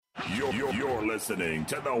You're listening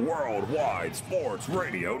to the Worldwide Sports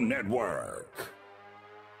Radio Network.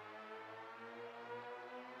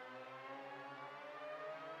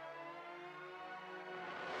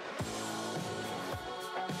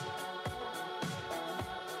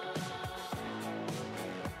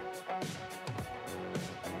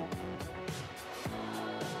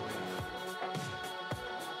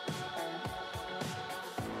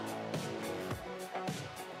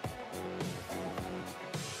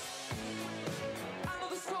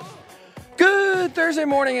 Good Thursday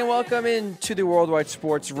morning and welcome into the Worldwide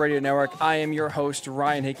Sports Radio Network. I am your host,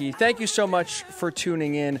 Ryan Hickey. Thank you so much for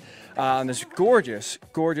tuning in on this gorgeous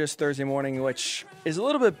Thursday morning, which is a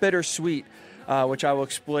little bit bittersweet, which I will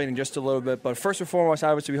explain in just a little bit. But first and foremost,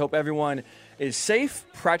 obviously, we hope everyone is safe,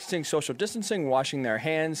 practicing social distancing, washing their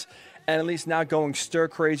hands, and at least not going stir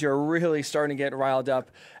crazy or really starting to get riled up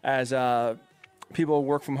as people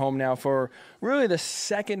work from home now for really the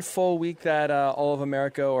second full week that all of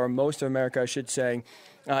America, or most of America, I should say,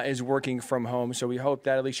 is working from home. So we hope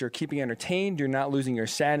that at least you're keeping entertained, you're not losing your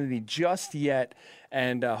sanity just yet,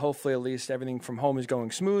 and hopefully at least everything from home is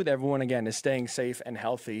going smooth. Everyone, again, is staying safe and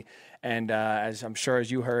healthy. And as I'm sure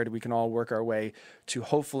as you heard, we can all work our way to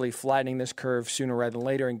hopefully flattening this curve sooner rather than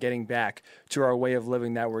later and getting back to our way of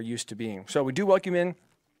living that we're used to being. So we do welcome in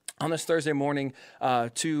on this Thursday morning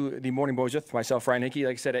to the Morning Boys with myself, Ryan Hickey.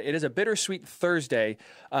 Like I said, it is a bittersweet Thursday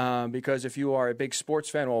because if you are a big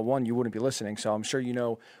sports fan, well, one, you wouldn't be listening, so I'm sure you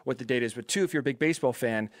know what the date is. But two, if you're a big baseball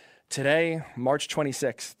fan, today, March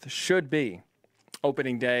 26th, should be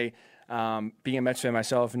opening day. Being a Mets fan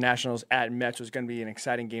myself, Nationals at Mets was going to be an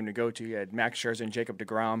exciting game to go to. You had Max Scherzer and Jacob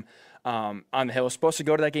deGrom on the hill. I was supposed to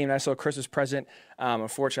go to that game. Nice little Christmas present.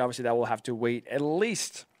 Unfortunately, obviously, that will have to wait at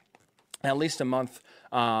least a month.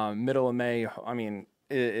 Middle of May, I mean,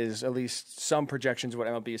 is at least some projections what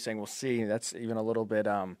MLB is saying. We'll see. That's even a little bit,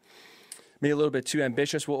 maybe a little bit too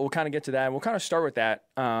ambitious. We'll kind of get to that. And we'll kind of start with that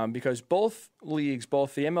because both leagues,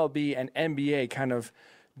 both the MLB and NBA, kind of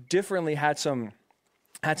differently had some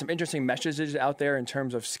interesting messages out there in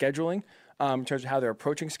terms of scheduling. In terms of how they're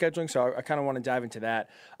approaching scheduling. So I kind of want to dive into that.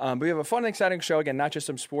 But we have a fun and exciting show, again, not just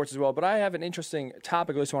some sports as well, but I have an interesting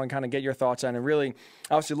topic I just want to kind of get your thoughts on, and really,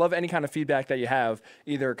 obviously, love any kind of feedback that you have,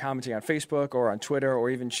 either commenting on Facebook or on Twitter or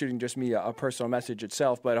even shooting just me a personal message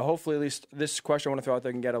itself. But hopefully, at least this question I want to throw out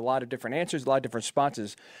there can get a lot of different answers, a lot of different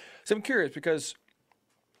responses. So I'm curious because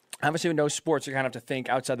obviously with no sports, you kind of have to think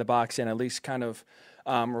outside the box and at least kind of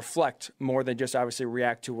reflect more than just obviously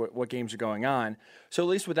react to what games are going on. So at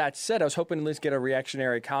least with that said, I was hoping to at least get a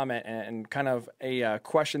reactionary comment and kind of a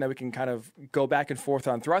question that we can kind of go back and forth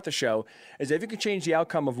on throughout the show is if you could change the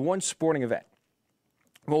outcome of one sporting event,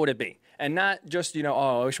 what would it be? And not just,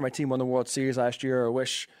 I wish my team won the World Series last year, or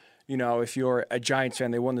wish, if you're a Giants fan,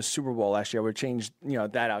 they won the Super Bowl last year, I would change,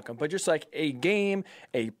 that outcome. But just like a game,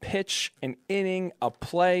 a pitch, an inning, a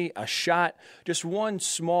play, a shot, just one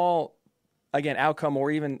small outcome,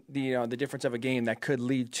 or even the difference of a game that could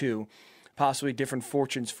lead to possibly different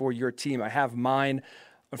fortunes for your team. I have mine.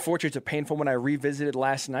 Unfortunately, it's a painful one I revisited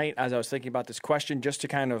last night as I was thinking about this question, just to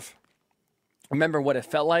kind of remember what it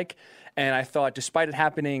felt like. And I thought, despite it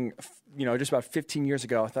happening, just about 15 years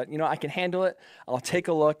ago, I thought, I can handle it. I'll take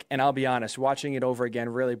a look, and I'll be honest, watching it over again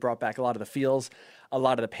really brought back a lot of the feels, a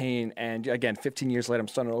lot of the pain, and again, 15 years later, I'm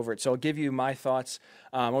starting over it. So I'll give you my thoughts,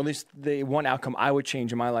 or at least the one outcome I would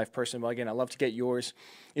change in my life personally. But again, I'd love to get yours.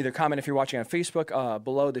 Either comment if you're watching on Facebook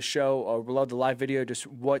below the show or below the live video, just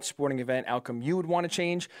what sporting event outcome you would want to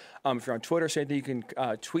change. If you're on Twitter, same thing, you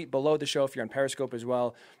can tweet below the show if you're on Periscope as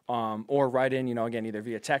well, or write in, again, either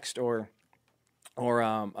via text or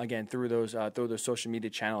again, through those social media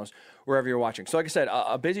channels, wherever you're watching. So like I said,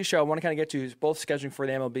 a busy show. I want to kind of get to both scheduling for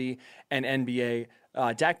the MLB and NBA.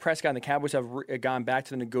 Dak Prescott and the Cowboys have gone back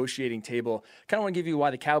to the negotiating table. Kind of want to give you why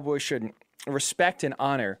the Cowboys should respect and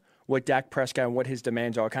honor what Dak Prescott and what his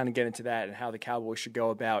demands are. I'll kind of get into that and how the Cowboys should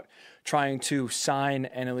go about trying to sign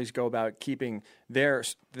and at least go about keeping their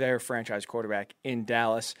franchise quarterback in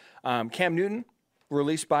Dallas. Cam Newton,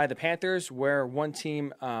 released by the Panthers, where one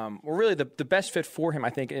team, really the best fit for him, I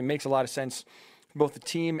think. It makes a lot of sense for both the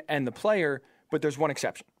team and the player, but there's one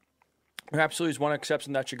exception. There absolutely is one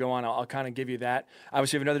exception that should go on. I'll kind of give you that.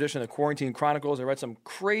 Obviously, we have another edition of the Quarantine Chronicles. I read some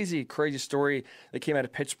crazy story that came out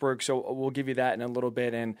of Pittsburgh, so we'll give you that in a little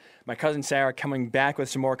bit. And my cousin Sarah coming back with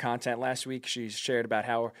some more content. Last week, she shared about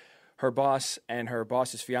how her boss and her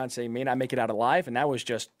boss's fiance may not make it out alive, and that was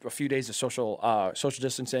just a few days of social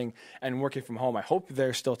distancing and working from home. I hope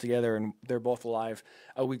they're still together and they're both alive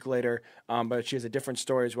a week later, but she has a different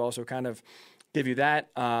story as well, so kind of give you that.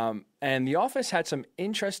 And The Office had some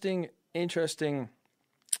interesting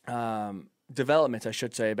developments, I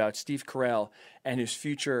should say, about Steve Carell and his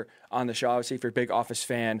future on the show. Obviously, if you're a big Office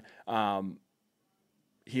fan,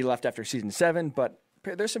 he left after season 7, but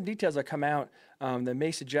there's some details that come out that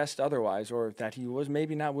may suggest otherwise, or that he was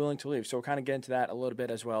maybe not willing to leave. So we'll kind of get into that a little bit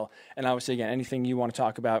as well. And obviously, again, anything you want to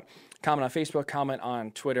talk about, comment on Facebook, comment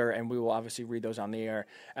on Twitter, and we will obviously read those on the air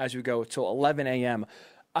as we go till 11 a.m.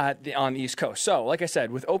 On the East Coast. So, like I said,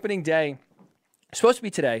 with opening day supposed to be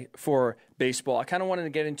today for baseball, I kind of wanted to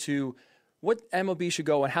get into what MLB should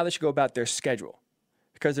go and how they should go about their schedule.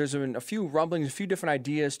 Because there's been a few rumblings, a few different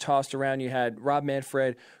ideas tossed around. You had Rob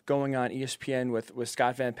Manfred going on ESPN with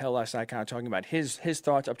Scott Van Pelt last night, kind of talking about his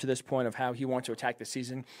thoughts up to this point of how he wants to attack the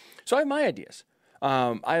season. So I have my ideas.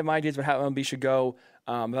 I have my ideas about how MLB should go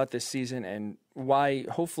about this season and why,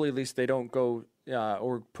 hopefully, at least they don't go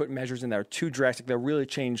or put measures in that are too drastic. They'll really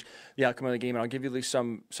change the outcome of the game. And I'll give you at least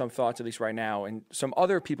some thoughts, at least right now, and some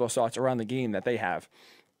other people's thoughts around the game that they have.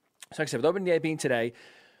 So like I said, with opening day being today,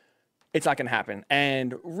 it's not going to happen.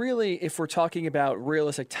 And really, if we're talking about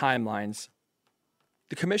realistic timelines,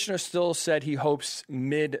 the commissioner still said he hopes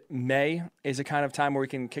mid-May is a kind of time where we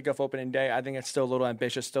can kick off opening day. I think it's still a little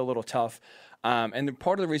ambitious, still a little tough. And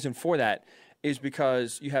part of the reason for that is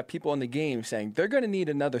because you have people in the game saying they're going to need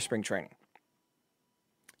another spring training.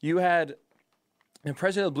 You had the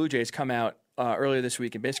president of the Blue Jays come out earlier this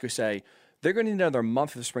week and basically say they're going to need another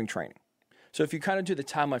month of spring training. So if you kind of do the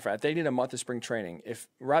timeline for that, they need a month of spring training. If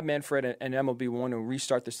Rob Manfred and MLB want to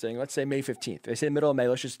restart this thing, let's say May 15th. They say middle of May.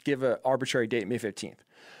 Let's just give an arbitrary date, May 15th.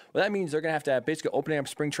 Well, that means they're going to have basically opening up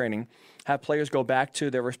spring training, have players go back to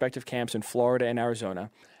their respective camps in Florida and Arizona,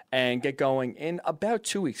 and get going in about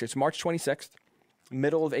 2 weeks. It's March 26th,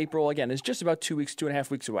 middle of April. Again, it's just about 2 weeks, 2.5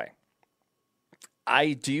 weeks away.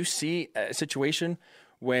 Do you see a situation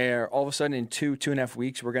where all of a sudden in 2.5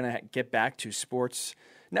 weeks, we're going to get back to sports,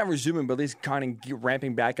 not resuming, but at least kind of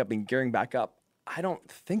ramping back up and gearing back up? I don't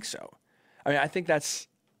think so. I mean, I think that's,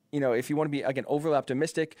 if you want to be, again, overly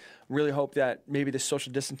optimistic, really hope that maybe the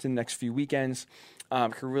social distancing in the next few weekends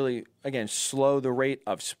can really, again, slow the rate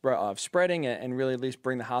of spreading and really at least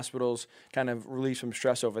bring the hospitals, kind of relieve some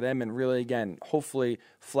stress over them, and really, again, hopefully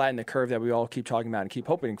flatten the curve that we all keep talking about and keep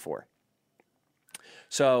hoping for.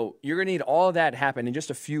 So you're going to need all of that happen in just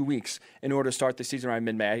a few weeks in order to start the season around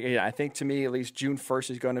mid-May. I think, to me, at least June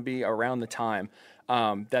 1st is going to be around the time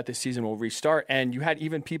that the season will restart. And you had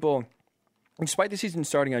even people, despite the season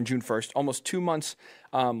starting on June 1st, almost 2 months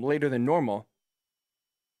later than normal,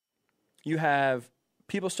 you have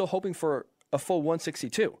people still hoping for a full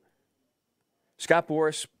 162. Scott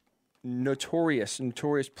Boras, notorious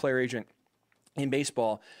player agent in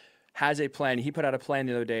baseball, has a plan. He put out a plan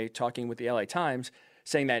the other day talking with the LA Times,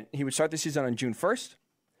 saying that he would start the season on June 1st,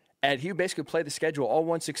 and he would basically play the schedule all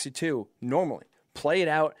 162 normally, play it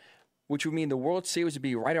out, which would mean the World Series would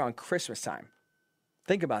be right around Christmas time.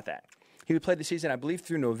 Think about that. He would play the season, I believe,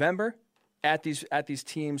 through November at these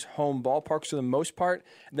teams' home ballparks for the most part,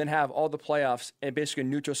 and then have all the playoffs at basically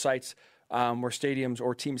neutral sites where stadiums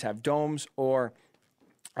or teams have domes, or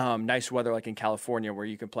nice weather like in California where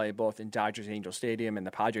you can play both in Dodgers Angel Stadium and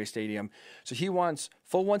the Padres Stadium. So he wants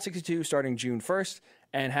full 162 starting June 1st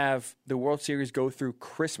and have the World Series go through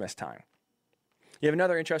Christmas time. You have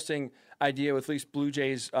another interesting idea with at least Blue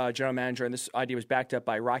Jays general manager, and this idea was backed up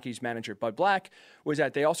by Rockies manager Bud Black, was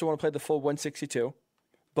that they also want to play the full 162,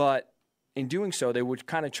 but in doing so, they would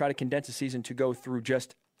kind of try to condense the season to go through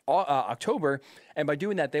just October, and by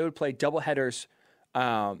doing that, they would play doubleheaders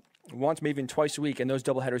once, maybe even twice a week, and those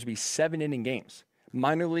doubleheaders would be 7-inning games.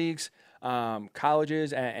 Minor leagues,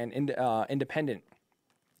 colleges, and independent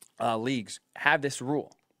leagues have this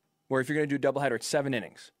rule, where if you're going to do a doubleheader, it's 7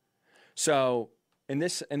 innings. So in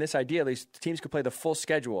this idea, at least, teams could play the full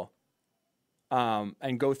schedule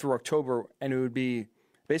and go through October, and it would be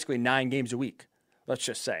basically 9 games a week, let's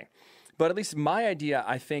just say. But at least my idea,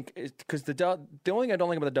 I think, is because the only thing I don't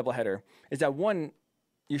like about the doubleheader is that, one,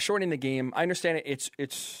 you're shortening the game. I understand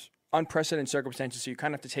it's unprecedented circumstances, so you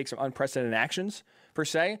kind of have to take some unprecedented actions, per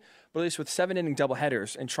se. But at least with 7-inning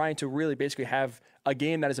doubleheaders and trying to really basically have a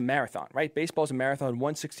game that is a marathon, right? Baseball is a marathon,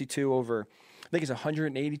 162 over, I think it's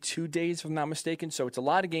 182 days, if I'm not mistaken. So it's a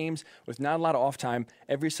lot of games with not a lot of off time.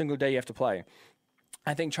 Every single day you have to play.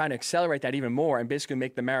 I think trying to accelerate that even more and basically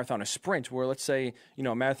make the marathon a sprint, where let's say,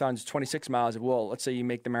 a marathon's 26 miles. Well, let's say you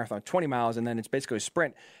make the marathon 20 miles and then it's basically a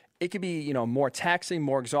sprint. It could be, more taxing,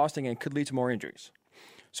 more exhausting, and could lead to more injuries.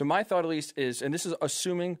 So my thought, at least, is, and this is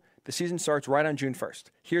assuming the season starts right on June 1st.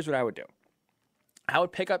 Here's what I would do. I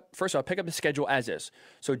would pick up the schedule as is.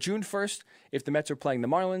 So June 1st, if the Mets are playing the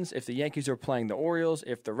Marlins, if the Yankees are playing the Orioles,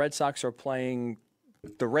 if the Red Sox are playing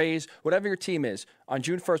the Rays, whatever your team is, on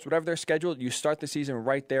June 1st, whatever they're scheduled, you start the season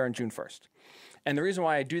right there on June 1st. And the reason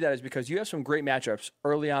why I do that is because you have some great matchups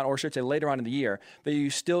early on, or I should say later on in the year, that you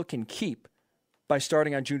still can keep by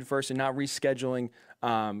starting on June 1st and not rescheduling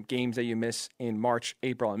games that you miss in March,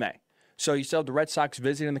 April, and May. So you still have the Red Sox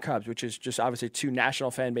visiting the Cubs, which is just obviously two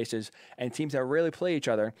national fan bases and teams that rarely play each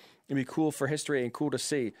other. It'd be cool for history and cool to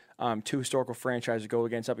see two historical franchises go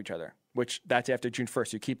against each other, which that's after June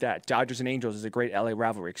 1st. You keep that. Dodgers and Angels is a great LA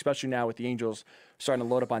rivalry, especially now with the Angels starting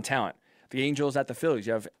to load up on talent. The Angels at the Phillies.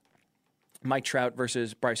 You have Mike Trout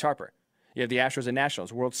versus Bryce Harper. You have the Astros and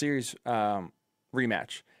Nationals, World Series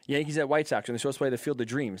rematch. Yankees at White Sox, and they're supposed to play the Field of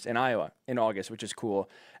Dreams in Iowa in August, which is cool.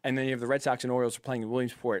 And then you have the Red Sox and Orioles playing in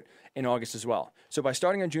Williamsport in August as well. So by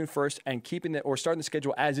starting on June 1st and starting the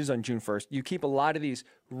schedule as is on June 1st, you keep a lot of these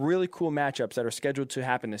really cool matchups that are scheduled to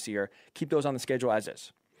happen this year. Keep those on the schedule as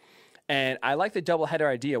is. And I like the doubleheader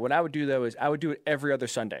idea. What I would do, though, is I would do it every other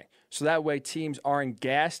Sunday. So that way teams aren't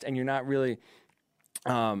gassed and you're not really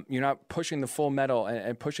you're not pushing the full metal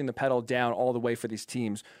and pushing the pedal down all the way for these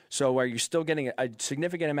teams. So where you're still getting a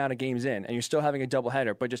significant amount of games in and you're still having a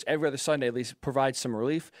doubleheader, but just every other Sunday at least provides some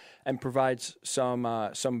relief and provides some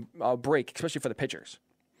break, especially for the pitchers.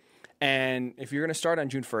 And if you're going to start on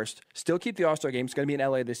June 1st, still keep the All-Star game. It's going to be in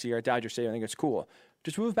LA this year at Dodger Stadium. I think it's cool.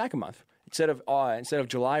 Just move back a month. Instead of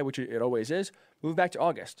July, which it always is, move back to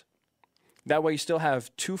August. That way you still have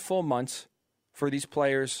 2 full months for these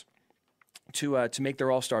players to make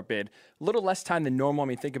their All-Star bid. A little less time than normal. I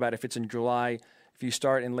mean, think about it. If it's in July, if you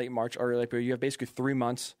start in late March or early April, you have basically 3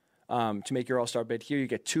 months to make your All-Star bid. Here you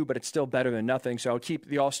get 2, but it's still better than nothing. So I'll keep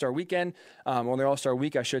the All-Star weekend, or the All-Star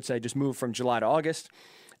week, I should say, just move from July to August.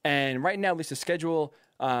 And right now, at least the schedule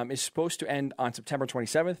is supposed to end on September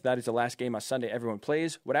 27th. That is the last game on Sunday everyone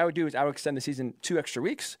plays. What I would do is I would extend the season 2 extra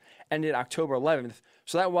weeks, end it October 11th.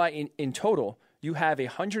 So that way, in total, you have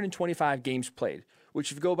 125 games played,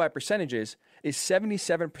 which if you go by percentages, is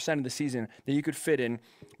 77% of the season that you could fit in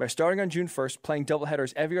by starting on June 1st, playing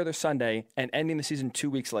doubleheaders every other Sunday, and ending the season 2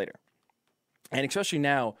 weeks later. And especially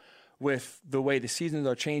now with the way the seasons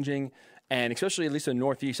are changing, and especially at least in the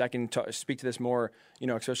Northeast, I can speak to this more,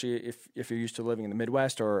 especially if you're used to living in the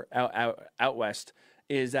Midwest or out West,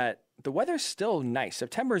 is that the weather's still nice.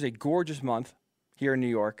 September is a gorgeous month here in New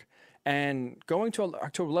York, and going to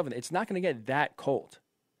October 11th, it's not going to get that cold.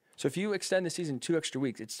 So if you extend the season 2 extra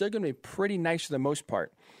weeks, it's still going to be pretty nice for the most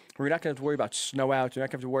part. We're not going to have to worry about snow out. You're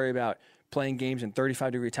not going to have to worry about playing games in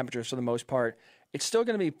 35-degree temperatures for the most part. It's still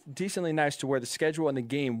going to be decently nice to where the schedule and the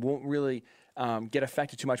game won't really get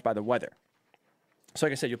affected too much by the weather. So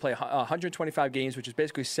like I said, you'll play 125 games, which is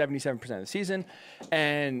basically 77% of the season.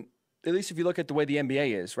 And at least if you look at the way the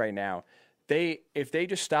NBA is right now, if they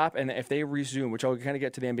just stop and if they resume, which I'll kind of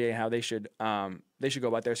get to the NBA how they should go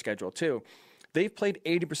about their schedule too. They've played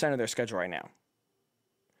 80% of their schedule right now.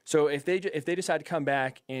 So if they decide to come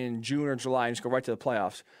back in June or July and just go right to the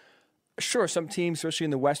playoffs, sure, some teams, especially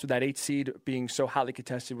in the West with that 8th seed being so hotly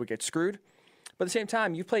contested, would get screwed. But at the same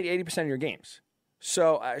time, you played 80% of your games.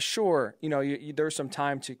 So sure, there's some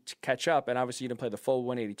time to catch up, and obviously you didn't play the full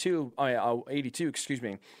 82, excuse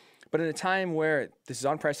me. But in a time where this is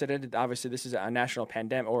unprecedented, obviously this is a national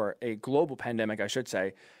pandemic, or a global pandemic, I should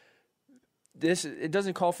say, it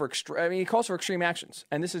doesn't call for it calls for extreme actions,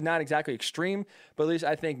 and this is not exactly extreme, but at least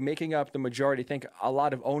I think making up the majority. I think a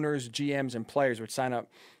lot of owners, GMs, and players would sign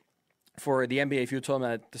up for the NBA if you told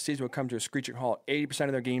them that the season would come to a screeching halt. 80%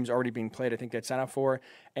 of their games already being played, I think they'd sign up for,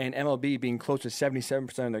 and MLB being close to 77%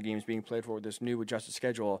 of their games being played for with this new adjusted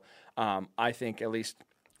schedule, I think at least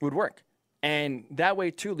would work. And that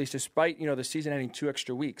way too, at least despite the season ending 2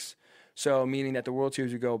 extra weeks, so meaning that the World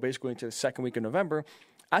Series would go basically into the second week of November.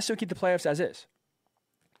 I still keep the playoffs as is.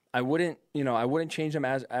 I wouldn't change them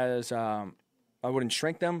as I wouldn't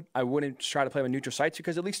shrink them. I wouldn't try to play them in neutral sites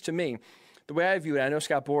because, at least to me, the way I view it, I know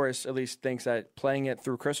Scott Boras at least thinks that playing it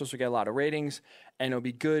through Christmas will get a lot of ratings, and it'll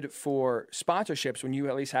be good for sponsorships when you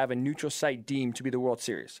at least have a neutral site deemed to be the World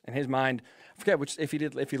Series. In his mind, I forget if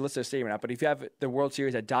he listed a statement out, but if you have the World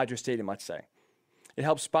Series at Dodger Stadium, let's say, it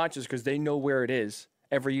helps sponsors because they know where it is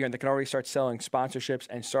every year, and they can already start selling sponsorships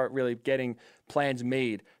and start really getting plans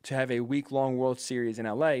made to have a week-long World Series in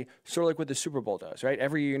LA, sort of like what the Super Bowl does, right?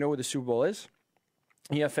 Every year you know where the Super Bowl is.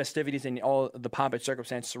 You have festivities and all the pomp and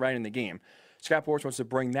circumstance surrounding the game. Scott Boras wants to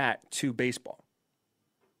bring that to baseball.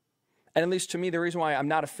 And at least to me, the reason why I'm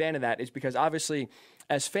not a fan of that is because obviously,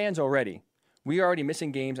 as fans already, we are already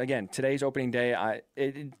missing games. Again, today's opening day.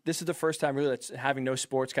 This is the first time really that's having no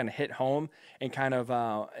sports kind of hit home and kind of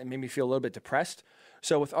it made me feel a little bit depressed.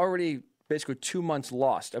 So with already basically 2 months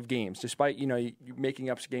lost of games, despite you making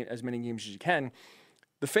up as many games as you can,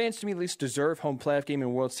 the fans, to me at least, deserve home playoff game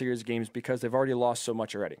and World Series games because they've already lost so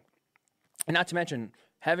much already. And not to mention,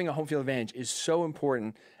 having a home field advantage is so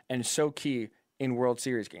important and so key in World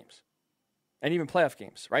Series games and even playoff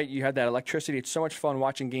games, right? You have that electricity. It's so much fun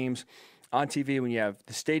watching games on TV when you have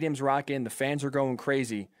the stadiums rocking, the fans are going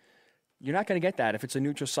crazy. You're not going to get that if it's a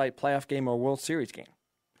neutral site playoff game or World Series game.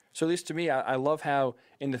 So at least to me, I love how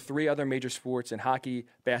in the three other major sports, in hockey,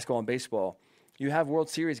 basketball, and baseball, you have World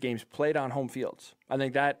Series games played on home fields. I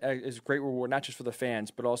think that is a great reward, not just for the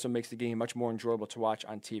fans, but also makes the game much more enjoyable to watch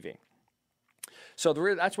on TV. So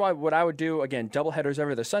that's why what I would do, again, doubleheaders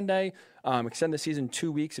every other Sunday, extend the season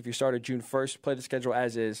 2 weeks if you started June 1st, play the schedule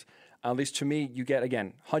as is. At least to me, you get, again,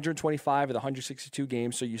 125 of the 162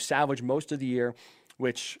 games, so you salvage most of the year,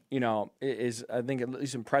 which, is, I think, at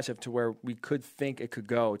least impressive to where we could think it could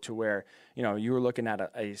go to where, you were looking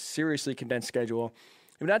at a seriously condensed schedule.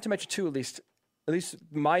 And not to mention, too, at least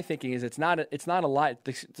my thinking is it's not a lot.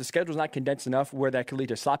 The schedule's not condensed enough where that could lead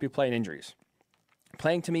to sloppy play and injuries.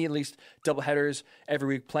 Playing, to me, at least doubleheaders every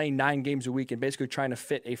week, playing 9 games a week, and basically trying to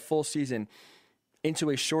fit a full season into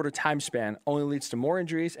a shorter time span only leads to more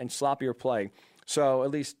injuries and sloppier play. So at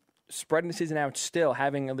least spreading the season out, still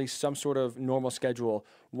having at least some sort of normal schedule,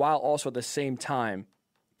 while also at the same time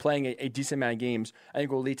playing a decent amount of games, I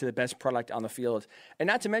think will lead to the best product on the field. And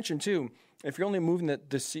not to mention, too, if you're only moving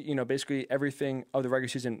basically everything of the regular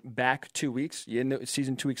season back 2 weeks, you end the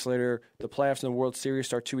season 2 weeks later, the playoffs and the World Series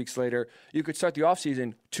start 2 weeks later, you could start the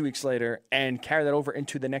offseason 2 weeks later and carry that over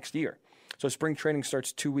into the next year. So spring training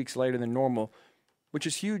starts 2 weeks later than normal, which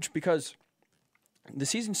is huge because the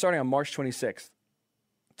season starting on March 26th,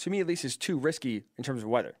 to me at least, is too risky in terms of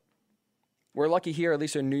weather. We're lucky here, at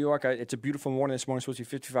least in New York. It's a beautiful morning this morning. It's supposed to be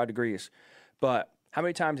 55 degrees. But how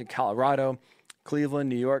many times in Colorado, Cleveland,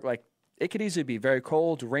 New York, it could easily be very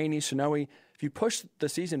cold, rainy, snowy. If you push the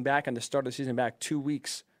season back and the start of the season back 2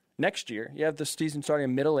 weeks next year, you have the season starting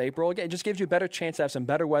in middle April. Again, it just gives you a better chance to have some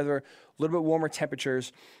better weather, a little bit warmer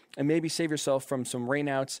temperatures, and maybe save yourself from some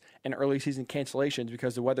rainouts and early season cancellations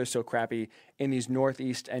because the weather's so crappy in these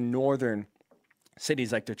northeast and northern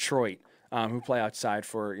cities like Detroit, who play outside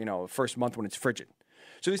for, first month when it's frigid.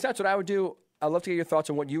 So at least that's what I would do. I'd love to get your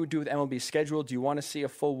thoughts on what you would do with MLB's schedule. Do you want to see a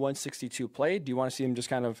full 162 played? Do you want to see them just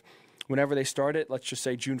kind of, whenever they start it, let's just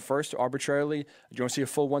say June 1st arbitrarily? Do you want to see a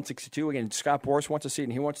full 162? Again, Scott Boras wants to see it,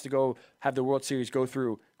 and he wants to go have the World Series go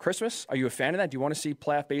through Christmas. Are you a fan of that? Do you want to see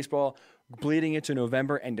playoff baseball bleeding into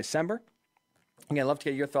November and December? Again, I'd love to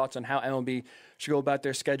get your thoughts on how MLB should go about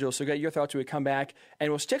their schedule. So get your thoughts when we come back. And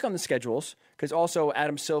we'll stick on the schedules because also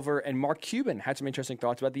Adam Silver and Mark Cuban had some interesting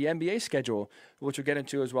thoughts about the NBA schedule, which we'll get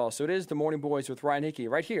into as well. So it is the Morning Boys with Ryan Hickey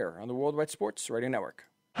right here on the Worldwide Sports Radio Network.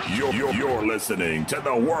 You're listening to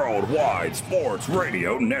the Worldwide Sports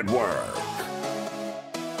Radio Network.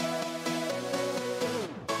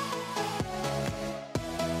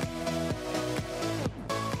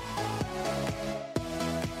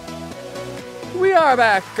 We are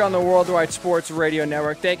back on the Worldwide Sports Radio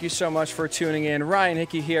Network. Thank you so much for tuning in. Ryan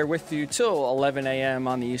Hickey here with you till 11 a.m.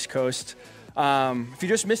 on the East Coast. If you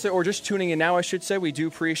just missed it or just tuning in now, I should say, we do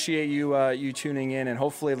appreciate you tuning in and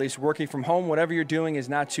hopefully at least working from home. Whatever you're doing is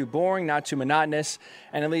not too boring, not too monotonous.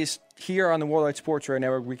 And at least here on the Worldwide Sports Radio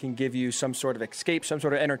Network, we can give you some sort of escape, some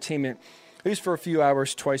sort of entertainment, at least for a few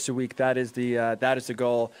hours twice a week. That is the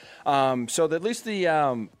goal. So at least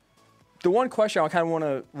the one question I kind of want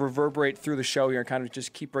to reverberate through the show here and kind of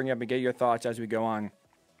just keep bringing up and get your thoughts as we go on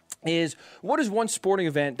is, what is one sporting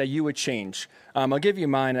event that you would change? I'll give you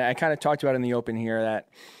mine. I kind of talked about it in the open here that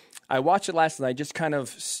I watched it last night. Just kind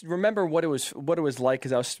of remember what it was like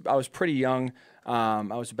because I was pretty young. I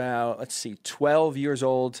was about 12 years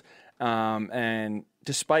old, and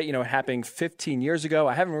despite it happening 15 years ago,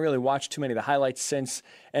 I haven't really watched too many of the highlights since.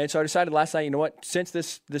 And so I decided last night, since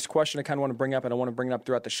this question I kind of want to bring up, and I want to bring it up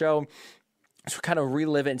throughout the show, so kind of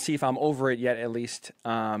relive it and see if I'm over it yet, at least.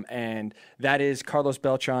 And that is Carlos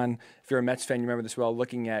Beltran. If you're a Mets fan, you remember this well,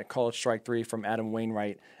 looking at Call Strike 3 from Adam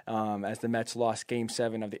Wainwright as the Mets lost Game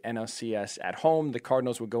 7 of the NLCS at home. The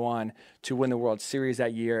Cardinals would go on to win the World Series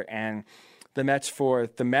that year. And the Mets, for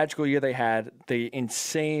the magical year they had, the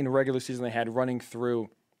insane regular season they had running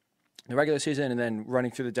through the regular season and then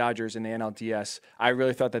running through the Dodgers in the NLDS, I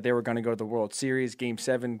really thought that they were going to go to the World Series. Game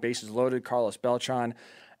 7, bases loaded, Carlos Beltran.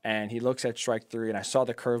 And he looks at strike 3, and I saw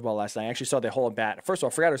the curveball last night. I actually saw the whole bat. First of all,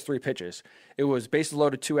 I forgot it was 3 pitches. It was bases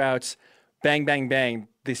loaded, 2 outs, bang, bang, bang.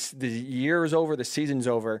 The year is over, the season's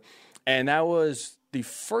over. And that was the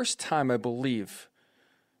first time, I believe,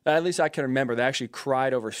 at least I can remember, that I actually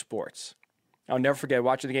cried over sports. I'll never forget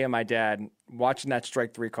watching the game with my dad, watching that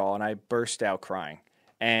strike 3 call, and I burst out crying.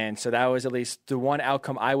 And so that was at least the one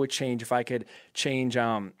outcome I would change if I could change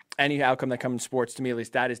any outcome that comes in sports. To me, at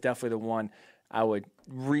least, that is definitely the one I would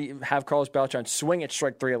have Carlos Beltran swing at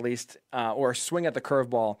strike 3 at least, or swing at the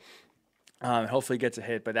curveball. Hopefully gets a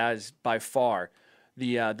hit, but that is by far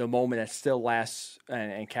the moment that still lasts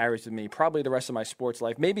and carries with me probably the rest of my sports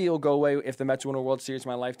life. Maybe it'll go away if the Mets win a World Series in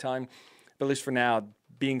my lifetime, but at least for now,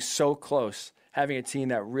 being so close, having a team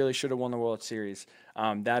that really should have won the World Series,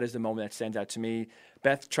 that is the moment that stands out to me.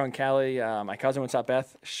 Beth Truncali, my cousin, what's up,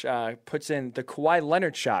 Beth, puts in the Kawhi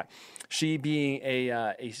Leonard shot. She being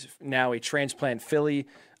now a transplant Philly,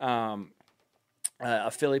 a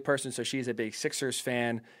Philly person, so she's a big Sixers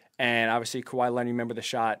fan. And obviously, Kawhi Leonard, remember the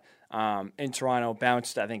shot in Toronto,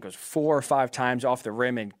 bounced, I think it was 4 or 5 times off the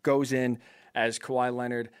rim and goes in as Kawhi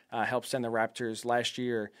Leonard helped send the Raptors last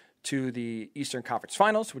year to the Eastern Conference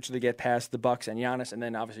Finals, which they get past the Bucks and Giannis, and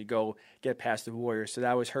then obviously go get past the Warriors. So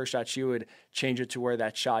that was her shot. She would change it to where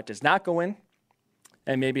that shot does not go in,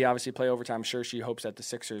 and maybe obviously play overtime. I'm sure she hopes that the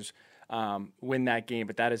Sixers win that game,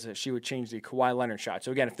 but that is she would change the Kawhi Leonard shot.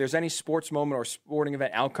 So again, if there's any sports moment or sporting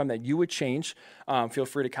event outcome that you would change, feel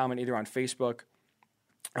free to comment either on Facebook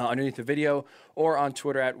underneath the video or on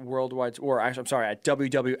Twitter at worldwide, or I'm sorry, at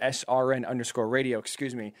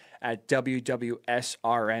WWSRN_radio, at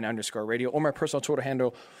WWSRN_radio, or my personal Twitter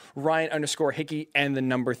handle, Ryan_Hickey and the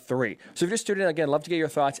number 3. So if you're just tuning in, again, love to get your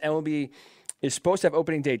thoughts. MLB is supposed to have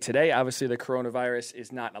opening day today. Obviously, the coronavirus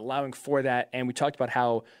is not allowing for that, and we talked about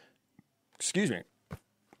how, the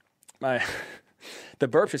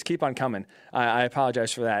burps just keep on coming. I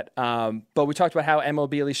apologize for that. But we talked about how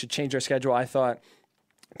MLB at least should change their schedule. I thought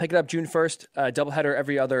pick it up June 1st, doubleheader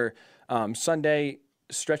every other Sunday,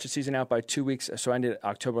 stretch the season out by 2 weeks, so ended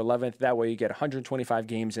October 11th. That way you get 125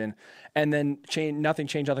 games in, and then nothing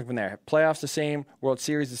from there. Playoffs the same, World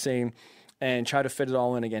Series the same, and try to fit it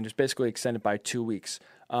all in again, just basically extend it by 2 weeks.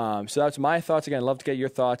 So that's my thoughts. Again, I'd love to get your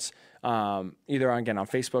thoughts either on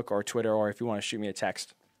Facebook or Twitter, or if you want to shoot me a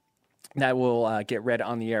text. That will get read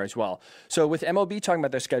on the air as well. So with MLB talking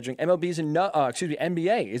about their scheduling,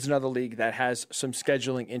 NBA is another league that has some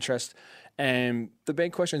scheduling interest. And the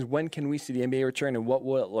big question is, when can we see the NBA return and what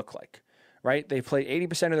will it look like? Right? They played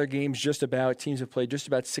 80% of their games teams have played just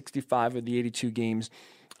about 65 of the 82 games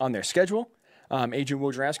on their schedule. Adrian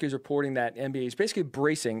Wojnarowski is reporting that NBA is basically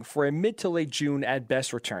bracing for a mid to late June at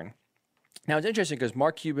best return. Now, it's interesting because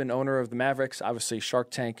Mark Cuban, owner of the Mavericks, obviously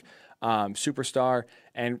Shark Tank, superstar,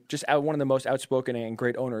 and just one of the most outspoken and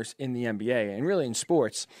great owners in the NBA and really in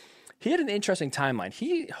sports. He had an interesting timeline.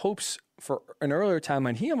 He hopes for an earlier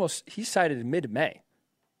timeline. He cited mid-May.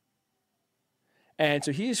 And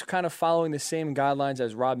so he's kind of following the same guidelines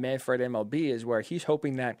as Rob Manfred MLB is, where he's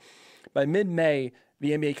hoping that by mid-May,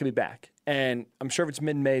 the NBA could be back. And I'm sure if it's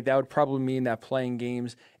mid-May, that would probably mean that playing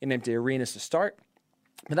games in empty arenas to start.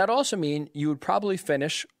 But that would also mean you would probably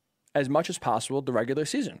finish as much as possible the regular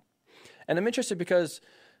season. And I'm interested because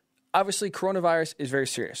obviously coronavirus is very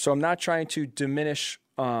serious. So I'm not trying to diminish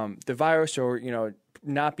the virus or,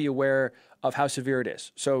 not be aware of how severe it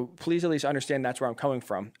is. So please at least understand that's where I'm coming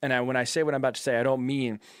from. And when I say what I'm about to say, I don't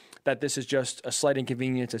mean that this is just a slight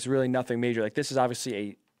inconvenience. It's really nothing major. Like, this is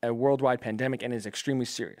obviously a worldwide pandemic and is extremely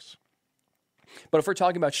serious. But if we're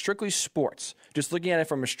talking about strictly sports, just looking at it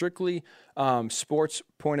from a strictly sports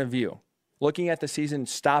point of view, looking at the season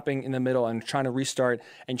stopping in the middle and trying to restart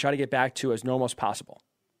and try to get back to as normal as possible,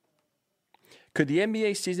 could the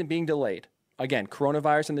NBA season being delayed, again,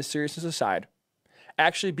 coronavirus and the seriousness aside,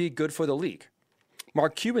 actually be good for the league?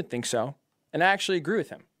 Mark Cuban thinks so, and I actually agree with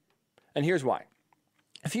him. And here's why.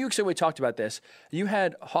 A few weeks ago, we talked about this. You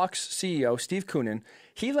had Hawks CEO Steve Koonin.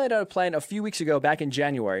 He laid out a plan a few weeks ago, back in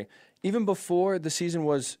January, even before the season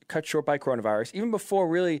was cut short by coronavirus, even before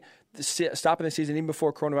really stopping the season, even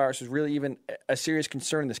before coronavirus was really even a serious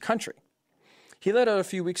concern in this country. He laid out a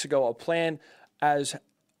few weeks ago a plan as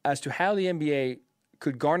to how the NBA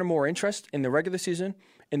could garner more interest in the regular season,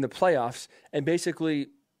 in the playoffs, and basically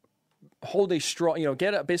hold a strong,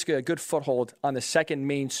 get basically a good foothold on the second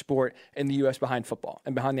main sport in the U.S. behind football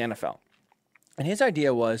and behind the NFL. And his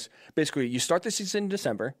idea was basically you start the season in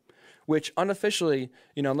December, which unofficially,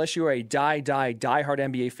 unless you are a diehard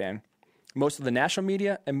NBA fan, most of the national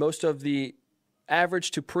media and most of the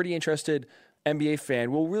average to pretty interested NBA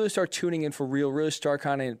fan will really start tuning in for real, really start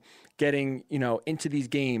kind of getting, into these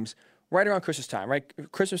games right around Christmas time, right?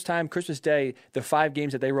 Christmas time, Christmas Day, the 5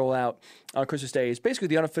 games that they roll out on Christmas Day is basically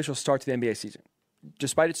the unofficial start to the NBA season.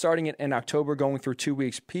 Despite it starting in October, going through 2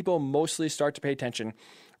 weeks, people mostly start to pay attention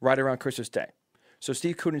right around Christmas Day. So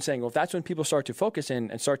Steve Koonin saying, well, if that's when people start to focus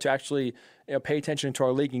in and start to actually pay attention to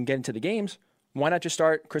our league and get into the games, why not just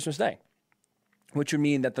start Christmas Day? which would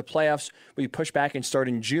mean that the playoffs would be pushed back and start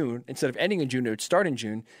in June. Instead of ending in June, it would start in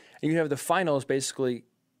June. And you have the finals basically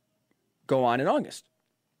go on in August.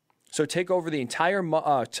 So take over the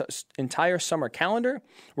entire summer calendar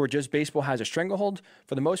where just baseball has a stranglehold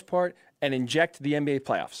for the most part and inject the NBA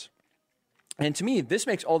playoffs. And to me, this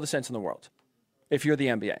makes all the sense in the world if you're the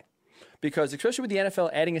NBA. Because especially with the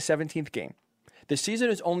NFL adding a 17th game, the season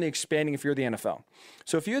is only expanding if you're the NFL.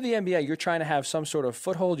 So if you're the NBA, you're trying to have some sort of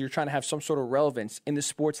foothold, you're trying to have some sort of relevance in the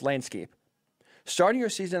sports landscape. Starting your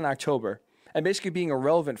season in October and basically being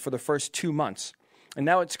irrelevant for the first 2 months. And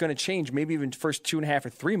now it's going to change, maybe even the first 2.5 or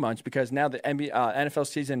 3 months, because now the NFL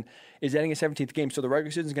season is ending a 17th game. So the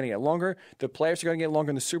regular season is going to get longer, the playoffs are going to get longer,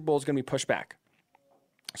 and the Super Bowl is going to be pushed back.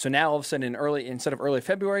 So now all of a sudden, instead of early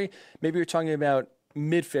February, maybe you're talking about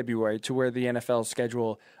mid-February to where the NFL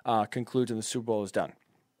schedule concludes and the Super Bowl is done.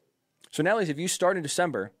 So now, if you start in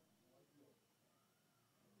December,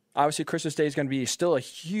 obviously Christmas Day is going to be still a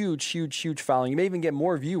huge following. You may even get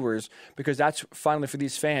more viewers because that's finally for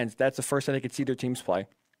these fans, that's the first time they could see their teams play.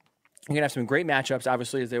 You're going to have some great matchups,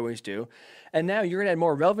 obviously, as they always do. And now you're going to add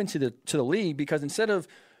more relevance to the league because instead of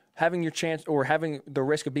having your chance or having the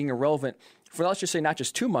risk of being irrelevant for, let's just say, not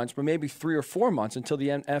just 2 months, but maybe 3 or 4 months until the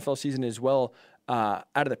NFL season is well out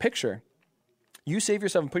of the picture, you save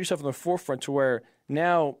yourself and put yourself in the forefront to where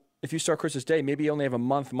now, if you start Christmas Day, maybe you only have a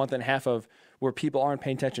month and a half of where people aren't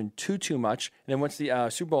paying attention too much. And then once the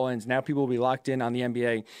Super Bowl ends, now people will be locked in on the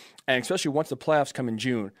NBA. And especially once the playoffs come in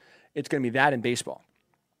June, it's going to be that in baseball.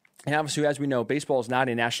 And obviously, as we know, baseball is not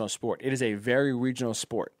a national sport. It is a very regional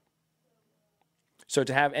sport. So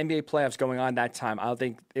to have NBA playoffs going on that time, I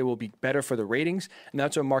think it will be better for the ratings. And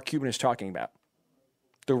that's what Mark Cuban is talking about.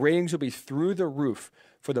 The ratings will be through the roof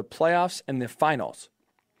for the playoffs and the finals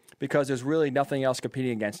because there's really nothing else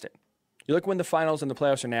competing against it. You look when the finals and the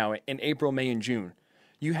playoffs are now in April, May, and June.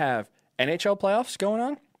 You have NHL playoffs going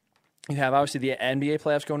on. You have obviously the NBA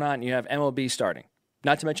playoffs going on. And you have MLB starting.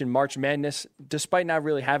 Not to mention March Madness, despite not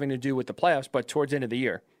really having to do with the playoffs, but towards the end of the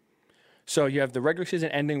year. So you have the regular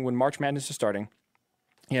season ending when March Madness is starting.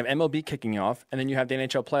 You have MLB kicking off, and then you have the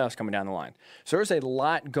NHL playoffs coming down the line. So there's a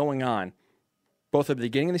lot going on, both at the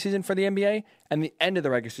beginning of the season for the NBA and the end of the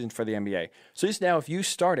regular season for the NBA. So just now, if you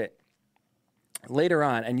start it later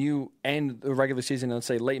on and you end the regular season, let's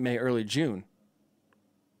say late May, early June,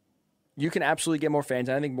 you can absolutely get more fans,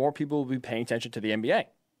 and I think more people will be paying attention to the NBA.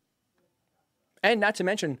 And not to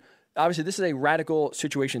mention, obviously, this is a radical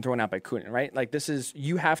situation thrown out by Kunin, right? Like this is,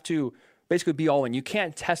 you have to basically be all in. You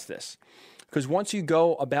can't test this. Because once you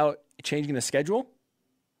go about changing the schedule,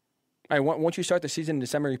 once you start the season in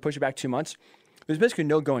December, you push it back 2 months, there's basically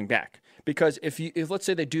no going back. Because if let's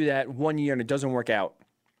say they do that 1 year and it doesn't work out,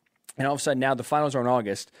 and all of a sudden now the finals are in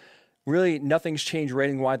August, really nothing's changed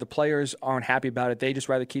rating-wise. The players aren't happy about it. They just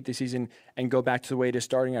rather keep the season and go back to the way it is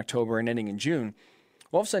starting in October and ending in June.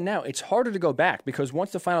 Well, all of a sudden now it's harder to go back because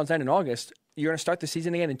once the finals end in August, you're going to start the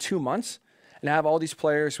season again in 2 months and have all these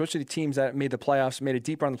players, especially the teams that made the playoffs, made it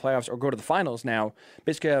deeper on the playoffs or go to the finals now,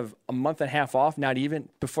 basically have a month and a half off, not even,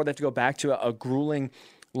 before they have to go back to a grueling,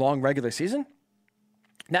 long regular season.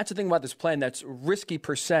 And that's the thing about this plan that's risky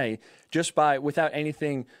per se, just without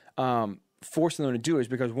anything forcing them to do, is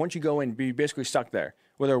because once you go in, you're basically stuck there.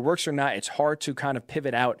 Whether it works or not, it's hard to kind of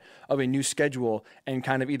pivot out of a new schedule and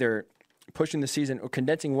kind of either pushing the season or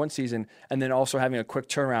condensing one season and then also having a quick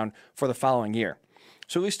turnaround for the following year.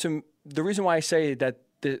 So at least the reason why I say that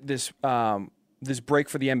this break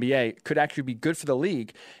for the NBA could actually be good for the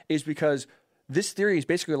league is because this theory is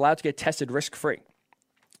basically allowed to get tested risk-free.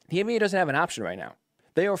 The NBA doesn't have an option right now.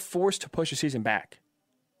 They are forced to push the season back.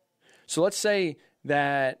 So let's say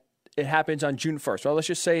that it happens on June 1st. Well, let's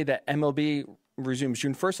just say that MLB resumes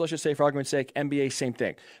June 1st. Let's just say, for argument's sake, NBA, same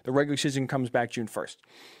thing. The regular season comes back June 1st.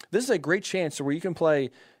 This is a great chance where you can play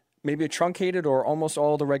maybe a truncated or almost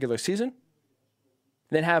all the regular season,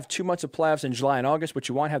 then have 2 months of playoffs in July and August, but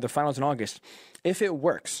you want to have the finals in August. If it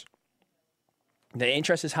works, the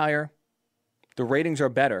interest is higher, the ratings are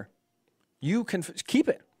better, you can keep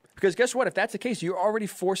it. Because guess what? If that's the case, you're already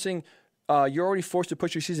forced to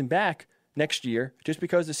push your season back next year just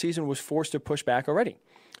because the season was forced to push back already.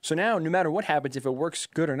 So now, no matter what happens, if it works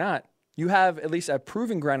good or not, you have at least a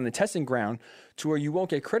proving ground and a testing ground to where you won't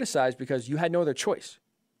get criticized because you had no other choice.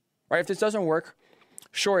 Right? If this doesn't work,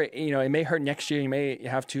 sure, it may hurt next year. You may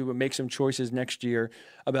have to make some choices next year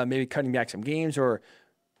about maybe cutting back some games or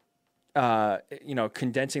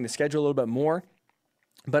condensing the schedule a little bit more.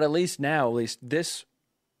 But at least this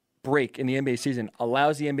break in the NBA season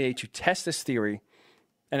allows the NBA to test this theory.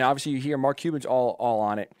 And obviously you hear Mark Cuban's all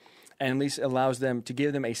on it. And at least allows them to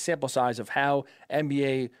give them a sample size of how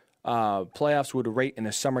NBA playoffs would rate in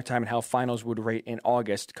the summertime and how finals would rate in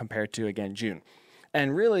August compared to, again, June.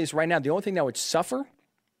 And really, is right now, the only thing that would suffer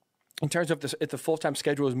in terms of if the full-time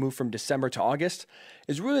schedule is moved from December to August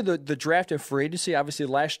is really the draft and free agency. Obviously,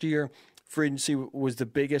 last year, free agency was the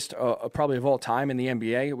biggest probably of all time in the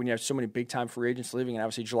NBA when you have so many big-time free agents leaving. And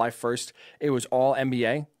obviously, July 1st, it was all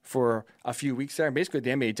NBA for a few weeks there. And basically,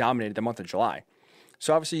 the NBA dominated the month of July.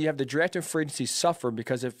 So obviously, you have the draft and free agency suffer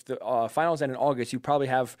because if the finals end in August, you probably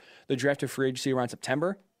have the draft and free agency around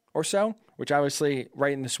September or so, which obviously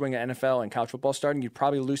right in the swing of NFL and college football starting, you'd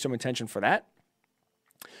probably lose some attention for that.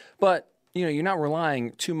 But, you're not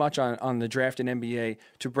relying too much on the draft in NBA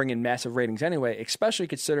to bring in massive ratings anyway, especially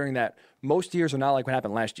considering that most years are not like what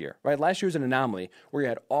happened last year, right? Last year was an anomaly where you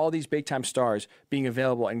had all these big-time stars being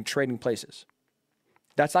available and trading places.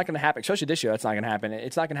 That's not going to happen, especially this year. That's not going to happen.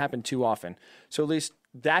 It's not going to happen too often. So at least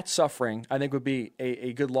that suffering, I think, would be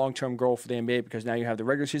a good long-term goal for the NBA because now you have the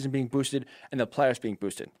regular season being boosted and the playoffs being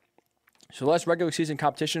boosted. So less regular season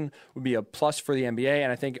competition would be a plus for the NBA,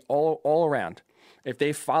 and I think all around, if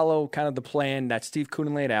they follow kind of the plan that Steve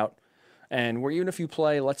Koonin laid out, and where even if you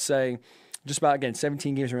play, let's say, just about, again,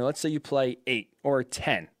 17 games, let's say you play 8 or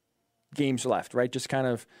 10 games left, right? Just kind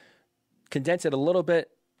of condense it a little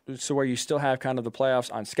bit so where you still have kind of the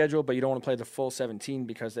playoffs on schedule, but you don't want to play the full 17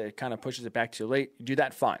 because it kind of pushes it back too late. You do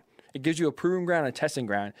that, fine. It gives you a proving ground and a testing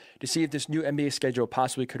ground to see if this new NBA schedule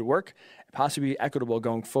possibly could work, possibly be equitable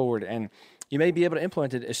going forward, and you may be able to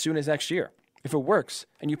implement it as soon as next year. If it works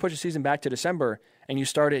and you push the season back to December and you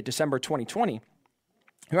start it December 2020,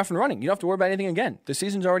 you're off and running. You don't have to worry about anything again. The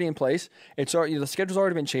season's already in place. The schedule's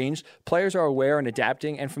already been changed. Players are aware and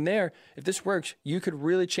adapting. And from there, if this works, you could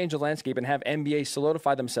really change the landscape and have NBA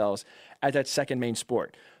solidify themselves as that second main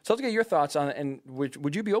sport. So let's get your thoughts on it. And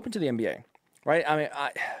would you be open to the NBA? Right? I mean,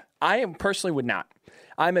 I personally would not.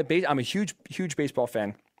 I'm a huge baseball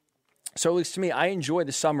fan. So at least to me, I enjoy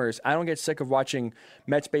the summers. I don't get sick of watching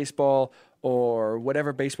Mets baseball or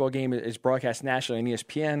whatever baseball game is broadcast nationally on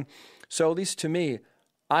ESPN. So at least to me,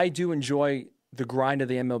 I do enjoy the grind of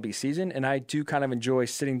the MLB season, and I do kind of enjoy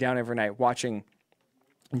sitting down every night watching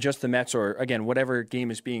just the Mets or, again, whatever game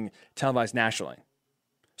is being televised nationally.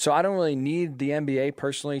 So I don't really need the NBA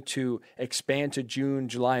personally to expand to June,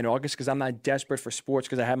 July, and August because I'm not desperate for sports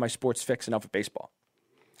because I have my sports fixed enough with baseball.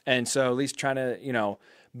 And so at least trying to,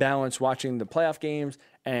 balance watching the playoff games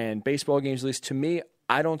and baseball games, at least to me,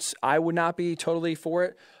 I would not be totally for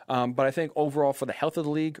it. But I think overall for the health of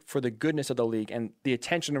the league, for the goodness of the league, and the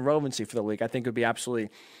attention and relevancy for the league, I think it would be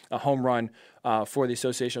absolutely a home run for the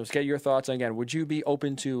association. Let's get your thoughts. And again, would you be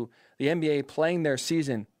open to the NBA playing their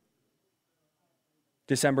season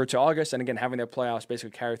December to August, and again, having their playoffs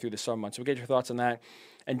basically carry through the summer months? So we'll get your thoughts on that.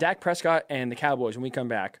 And Dak Prescott and the Cowboys, when we come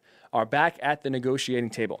back, are back at the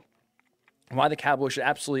negotiating table. Why the Cowboys should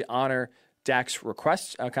absolutely honor Dak's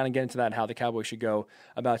requests. I'll kind of get into that, how the Cowboys should go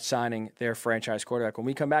about signing their franchise quarterback. When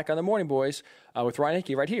we come back on the Morning Boys with Ryan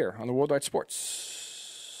Hickey right here on the Worldwide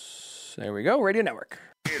Sports. There we go, Radio Network.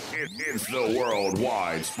 It's the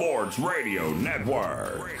Worldwide Sports Radio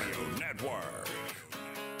Network.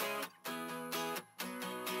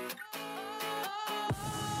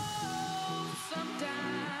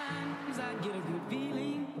 Sometimes I get a good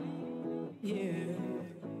feeling, yeah.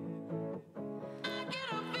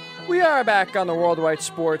 We are back on the Worldwide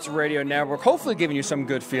Sports Radio Network, hopefully giving you some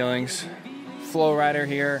good feelings. Flow Rider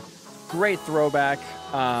here. Great throwback.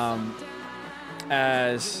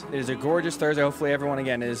 As it is a gorgeous Thursday. Hopefully everyone,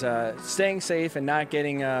 again, is staying safe and not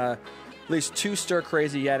getting at least too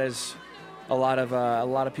stir-crazy yet, as a lot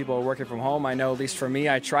of people are working from home. I know, at least for me,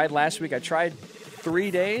 I tried last week. I tried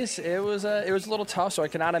 3 days. It was a little tough, so I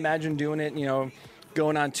cannot imagine doing it,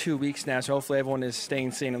 going on 2 weeks now. So hopefully everyone is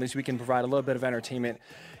staying sane. At least we can provide a little bit of entertainment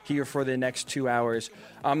here for the next 2 hours.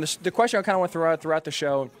 The question I kind of want to throw out throughout the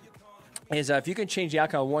show is if you could change the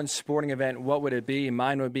outcome of one sporting event, what would it be?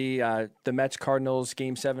 Mine would be the Mets-Cardinals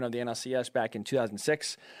Game 7 of the NLCS back in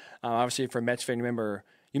 2006. Obviously, for a Mets fan, you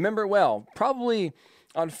remember it well. Probably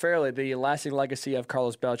unfairly, the lasting legacy of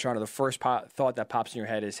Carlos Beltran, or the first thought that pops in your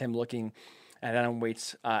head is him looking at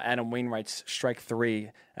Adam Wainwright's strike 3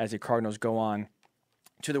 as the Cardinals go on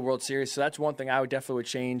to the World Series. So that's one thing I would definitely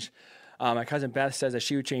change. My cousin Beth says that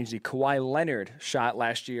she would change the Kawhi Leonard shot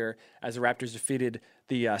last year as the Raptors defeated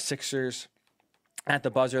the Sixers at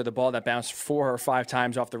the buzzer, the ball that bounced 4 or 5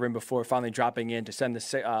 times off the rim before finally dropping in to send the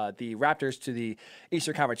Raptors to the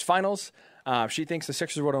Eastern Conference Finals. She thinks the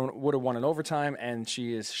Sixers would have won in overtime, and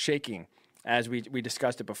she is shaking as we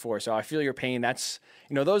discussed it before. So I feel your pain. That's,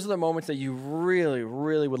 those are the moments that you really,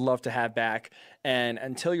 really would love to have back. And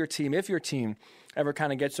until if your team ever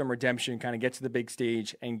kind of gets some redemption, kind of gets to the big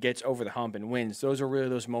stage and gets over the hump and wins, those are really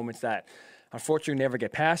those moments that unfortunately never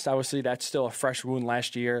get past. Obviously, that's still a fresh wound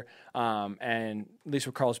last year. And at least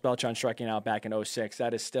with Carlos Beltran striking out back in 2006,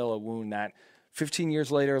 that is still a wound that 15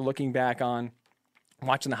 years later, looking back on,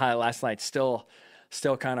 watching the highlight last night, still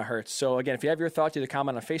kind of hurts. So again, if you have your thoughts, either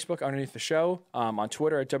comment on Facebook underneath the show, on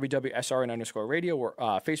Twitter at WWSRN_radio, or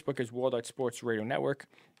Facebook is Worldwide Sports Radio Network,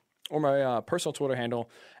 or my personal Twitter handle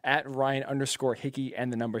at Ryan_Hickey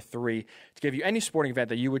and the number 3 to give you any sporting event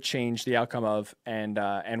that you would change the outcome of and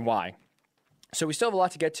why. So we still have a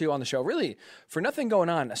lot to get to on the show. Really, for nothing going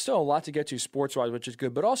on, still a lot to get to sports-wise, which is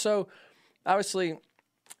good. But also, obviously,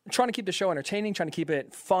 trying to keep the show entertaining, trying to keep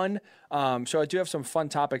it fun. So I do have some fun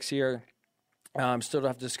topics here. Still to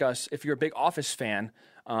have to discuss. If you're a big Office fan,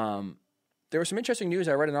 there was some interesting news.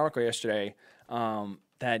 I read an article yesterday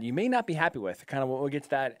that you may not be happy with. Kind of, we'll get to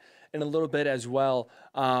that in a little bit as well.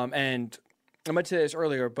 And I meant to say this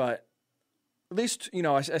earlier, but at least,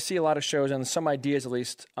 I see a lot of shows and some ideas at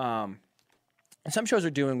least. And some shows are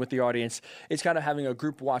doing with the audience, it's kind of having a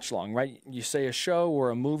group watch long, right? You say a show or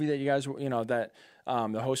a movie that you guys, that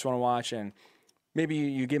the hosts want to watch, and maybe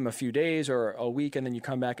you give them a few days or a week, and then you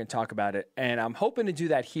come back and talk about it. And I'm hoping to do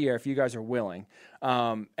that here if you guys are willing.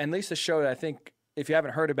 And at least the show that I think, if you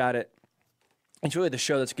haven't heard about it, it's really the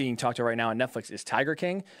show that's being talked about right now on Netflix is Tiger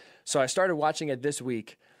King. So I started watching it this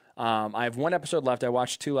week. I have 1 episode left. I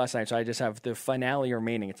watched 2 last night, so I just have the finale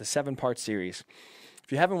remaining. It's a 7-part series.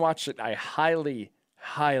 If you haven't watched it, I highly,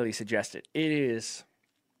 highly suggest it. It is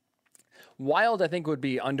wild, I think, would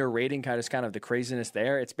be underrating kind of the craziness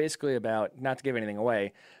there. It's basically about, not to give anything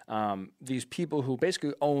away, these people who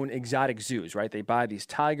basically own exotic zoos, right? They buy these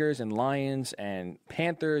tigers and lions and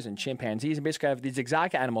panthers and chimpanzees and basically have these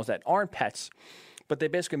exotic animals that aren't pets, but they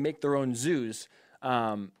basically make their own zoos,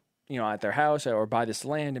 at their house or buy this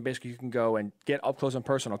land, and basically you can go and get up close and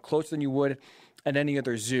personal, closer than you would at any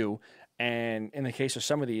other zoo. And in the case of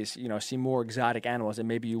some of these, see more exotic animals than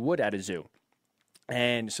maybe you would at a zoo.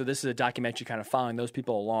 And so this is a documentary kind of following those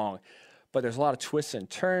people along. But there's a lot of twists and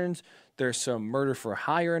turns. There's some murder for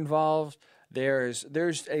hire involved. There's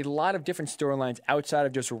a lot of different storylines outside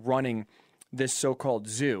of just running this so-called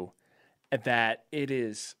zoo that it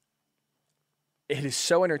is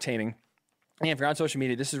so entertaining. And if you're on social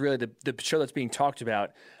media, this is really the show that's being talked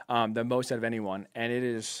about the most out of anyone. And it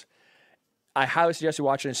is... I highly suggest you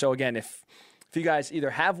watch it. And so again, if you guys either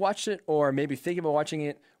have watched it or maybe thinking about watching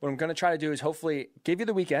it, what I'm going to try to do is hopefully give you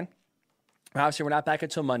the weekend. Obviously, we're not back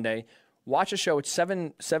until Monday. Watch the show. It's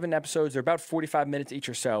seven episodes. They're about 45 minutes each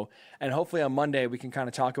or so. And hopefully on Monday, we can kind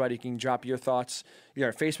of talk about it. You can drop your thoughts either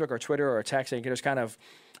on Facebook or Twitter or a text. And you can just kind of,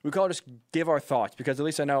 we call it just give our thoughts. Because at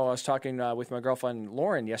least I know I was talking with my girlfriend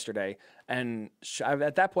Lauren yesterday. And I,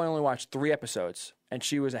 at that point, only watched 3 episodes. And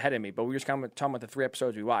she was ahead of me. But we were just kind of talking about the 3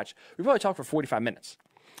 episodes we watched. We probably talked for 45 minutes.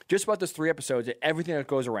 Just about those 3 episodes, everything that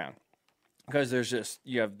goes around. Because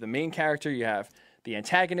you have the main character, you have the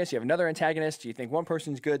antagonist, you have another antagonist, you think one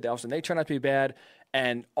person's good, all of a sudden they turn out to be bad,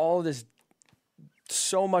 and all of this,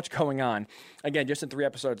 so much going on. Again, just in 3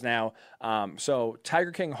 episodes now. So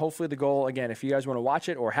Tiger King, hopefully the goal, again, if you guys want to watch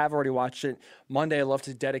it or have already watched it, Monday I'd love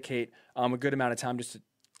to dedicate a good amount of time just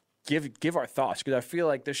to give our thoughts, because I feel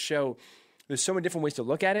like this show, there's so many different ways to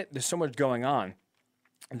look at it, there's so much going on,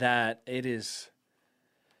 that it is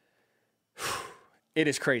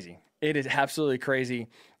crazy. It is absolutely crazy.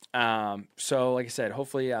 So like I said,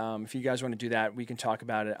 hopefully if you guys want to do that, we can talk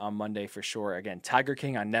about it on Monday for sure. Again, Tiger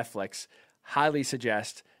King on Netflix, highly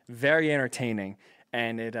suggest, very entertaining.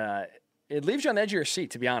 And it leaves you on the edge of your seat,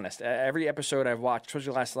 to be honest. Every episode I've watched,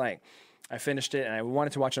 especially last night, I finished it and I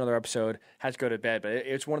wanted to watch another episode, had to go to bed. But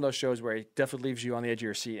it's one of those shows where it definitely leaves you on the edge of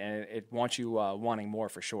your seat and it wants you wanting more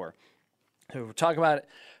for sure. So we'll talk about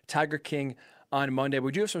Tiger King on Monday.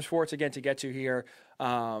 We do have some sports again to get to here.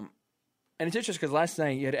 And it's interesting because last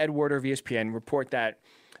night you had Ed Werder of ESPN report that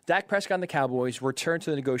Dak Prescott and the Cowboys returned to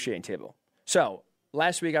the negotiating table. So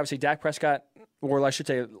last week, obviously, Dak Prescott, or I should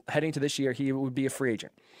say heading to this year, he would be a free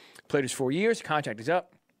agent. Played his 4 years, contract is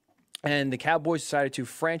up, and the Cowboys decided to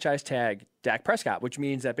franchise tag Dak Prescott, which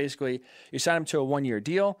means that basically you sign him to a 1-year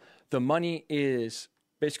deal. The money is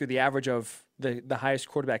basically the average of the highest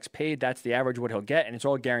quarterbacks paid. That's the average of what he'll get, and it's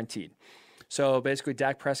all guaranteed. So basically,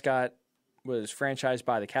 Dak Prescott was franchised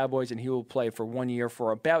by the Cowboys, and he will play for 1 year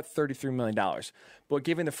for about $33 million. But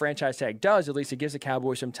given the franchise tag does, at least it gives the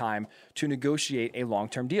Cowboys some time to negotiate a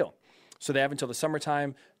long-term deal. So they have until the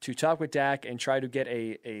summertime to talk with Dak and try to get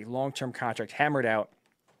a long-term contract hammered out.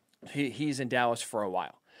 He's in Dallas for a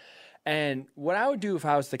while. And what I would do if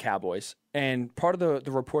I was the Cowboys, and part of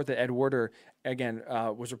the report that Ed Werder, again,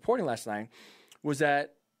 was reporting last night, was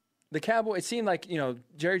that the Cowboys, it seemed like,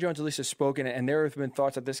 Jerry Jones at least has spoken, and there have been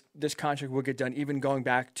thoughts that this contract would get done even going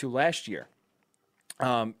back to last year.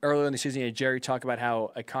 Earlier in the season, Jerry talked about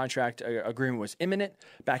how a contract agreement was imminent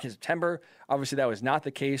back in September. Obviously, that was not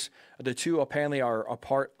the case. The two apparently are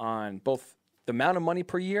apart on both the amount of money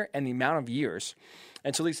per year and the amount of years.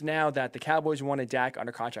 And so at least now that the Cowboys wanted Dak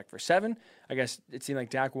under contract for 7, I guess it seemed like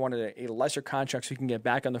Dak wanted a lesser contract so he can get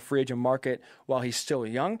back on the free agent market while he's still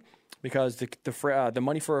young, because the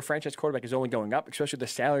money for a franchise quarterback is only going up, especially the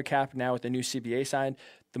salary cap now with the new CBA signed.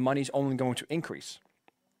 The money's only going to increase.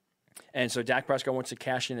 And so Dak Prescott wants to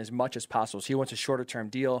cash in as much as possible. So he wants a shorter-term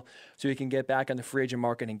deal so he can get back on the free agent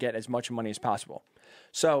market and get as much money as possible.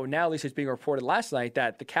 So now at least it's being reported last night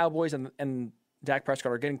that the Cowboys and Dak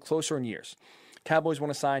Prescott are getting closer in years. Cowboys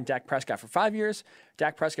want to sign Dak Prescott for 5 years.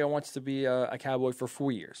 Dak Prescott wants to be a Cowboy for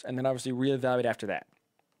 4 years, and then obviously reevaluate after that.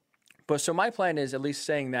 But so my plan is at least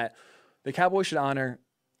saying that the Cowboys should honor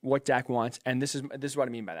what Dak wants, and this is what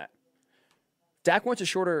I mean by that. Dak wants a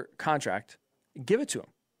shorter contract. Give it to him.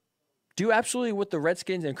 Do absolutely what the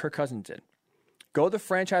Redskins and Kirk Cousins did. Go the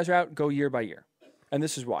franchise route, go year by year. And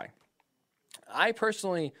this is why. I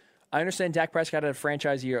understand Dak Prescott had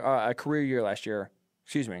a career year last year,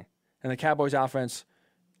 and the Cowboys offense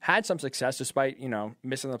had some success despite,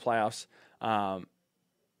 missing the playoffs. But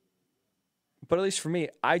at least for me,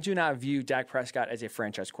 I do not view Dak Prescott as a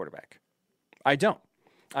franchise quarterback. I don't.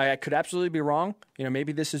 I could absolutely be wrong.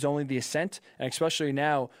 Maybe this is only the ascent, and especially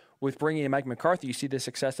now with bringing in Mike McCarthy, you see the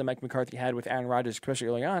success that Mike McCarthy had with Aaron Rodgers, especially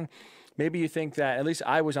early on. Maybe you think that, at least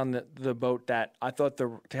I was on the boat, that I thought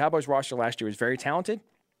the Cowboys roster last year was very talented.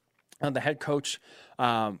 And the head coach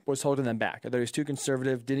was holding them back. I thought he was too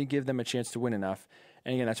conservative, didn't give them a chance to win enough.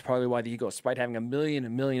 And again, that's probably why the Eagles, despite having a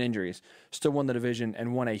million injuries, still won the division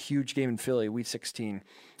and won a huge game in Philly, Week 16,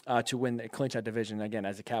 to clinch that division, again,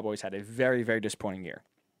 as the Cowboys had a very, very disappointing year.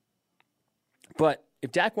 But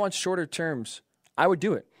if Dak wants shorter terms, I would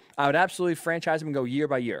do it. I would absolutely franchise him and go year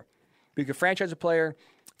by year. You could franchise a player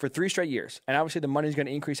for 3 straight years, and obviously the money is going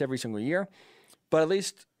to increase every single year, but at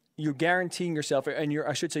least you're guaranteeing yourself, and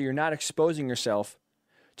you're not exposing yourself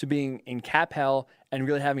to being in cap hell and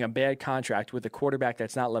really having a bad contract with a quarterback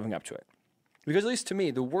that's not living up to it. Because at least to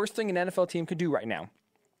me, the worst thing an NFL team could do right now,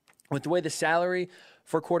 with the way the salary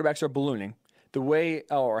for quarterbacks are ballooning, the way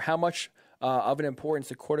or how much of an importance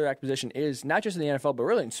the quarterback position is, not just in the NFL, but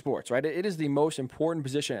really in sports, right? It is the most important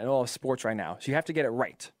position in all of sports right now. So you have to get it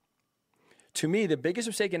right. To me, the biggest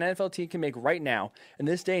mistake an NFL team can make right now, in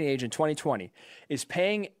this day and age in 2020, is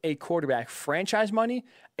paying a quarterback franchise money,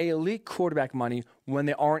 elite quarterback money, when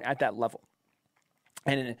they aren't at that level.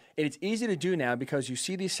 And it's easy to do now because you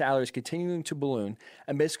see these salaries continuing to balloon,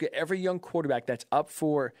 and basically every young quarterback that's up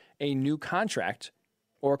for a new contract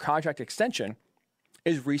or a contract extension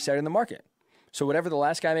is resetting the market. So whatever the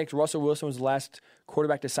last guy makes, Russell Wilson was the last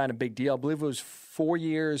quarterback to sign a big deal. I believe it was 4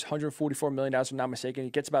 years, $144 million, if I'm not mistaken. He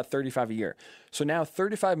gets about $35 a year. So now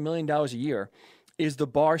 $35 million a year is the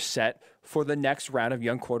bar set for the next round of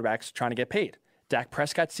young quarterbacks trying to get paid. Dak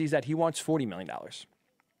Prescott sees that. He wants $40 million.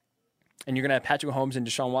 And you're going to have Patrick Mahomes and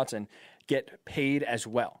Deshaun Watson get paid as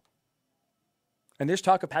well. And there's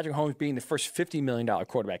talk of Patrick Mahomes being the first $50 million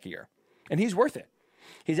quarterback a year. And he's worth it.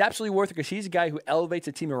 He's absolutely worth it because he's a guy who elevates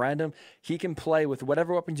a team around him. He can play with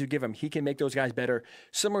whatever weapons you give him. He can make those guys better,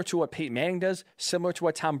 similar to what Peyton Manning does, similar to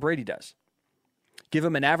what Tom Brady does. Give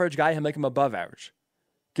him an average guy, he'll make him above average.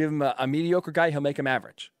 Give him a mediocre guy, he'll make him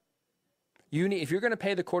average. If you're going to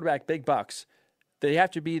pay the quarterback big bucks, they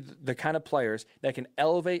have to be the kind of players that can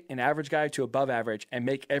elevate an average guy to above average and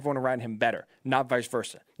make everyone around him better, not vice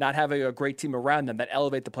versa. Not having a great team around them that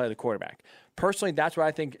elevate the play of the quarterback. Personally, that's what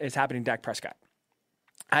I think is happening to Dak Prescott.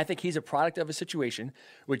 I think he's a product of a situation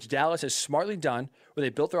which Dallas has smartly done, where they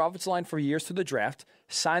built their offensive line for years through the draft,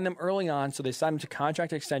 signed them early on, so they signed them to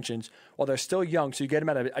contract extensions while they're still young, so you get them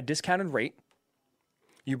at a discounted rate.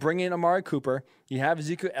 You bring in Amari Cooper, you have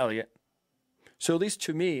Ezekiel Elliott. So at least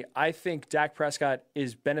to me, I think Dak Prescott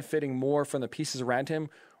is benefiting more from the pieces around him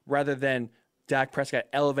rather than Dak Prescott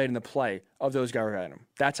elevating the play of those guys around him.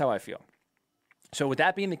 That's how I feel. So with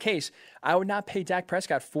that being the case, I would not pay Dak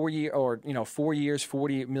Prescott 4 years,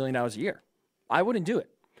 $40 million a year. I wouldn't do it.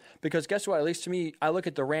 Because guess what? At least to me, I look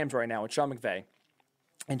at the Rams right now with Sean McVay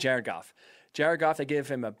and Jared Goff. Jared Goff, they gave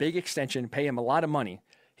him a big extension, pay him a lot of money.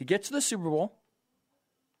 He gets to the Super Bowl,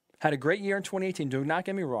 had a great year in 2018, do not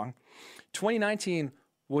get me wrong. 2019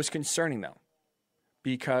 was concerning, though,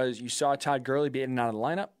 because you saw Todd Gurley be in and out of the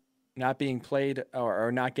lineup. not being played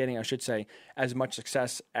or not getting, I should say, as much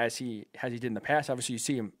success as he did in the past. Obviously, you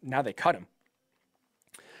see him now. They cut him,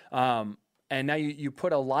 and now you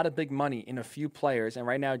put a lot of big money in a few players. And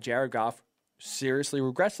right now, Jared Goff seriously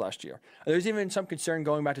regressed last year. There's even some concern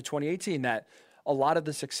going back to 2018 that a lot of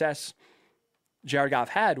the success Jared Goff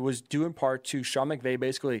had was due in part to Sean McVay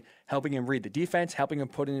basically helping him read the defense, helping him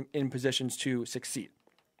put him in positions to succeed.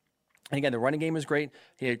 And again, the running game was great.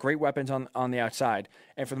 He had great weapons on the outside,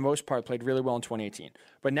 and for the most part, played really well in 2018.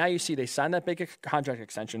 But now you see they signed that big contract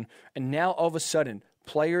extension, and now all of a sudden,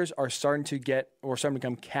 players are starting to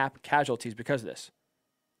become cap casualties because of this.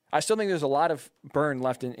 I still think there's a lot of burn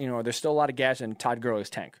left in, there's still a lot of gas in Todd Gurley's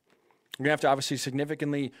tank. You're going to have to obviously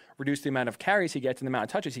significantly reduce the amount of carries he gets and the amount of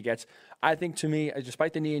touches he gets. I think, to me,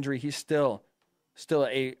 despite the knee injury, he's still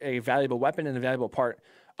a valuable weapon and a valuable part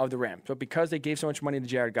of the Rams. But because they gave so much money to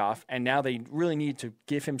Jared Goff, and now they really need to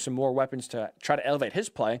give him some more weapons to try to elevate his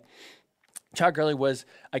play, Todd Gurley was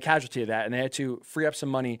a casualty of that, and they had to free up some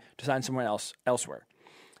money to sign someone else elsewhere.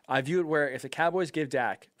 I view it where if the Cowboys give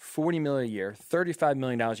Dak $40 million a year, $35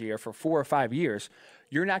 million a year for 4 or 5 years,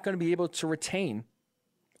 you're not going to be able to retain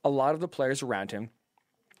a lot of the players around him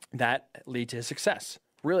that lead to his success.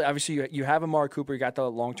 Really, obviously, you have Amari Cooper, you got the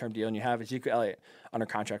long-term deal, and you have Ezekiel Elliott under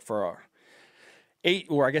contract for 8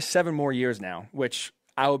 or I guess 7 more years now, which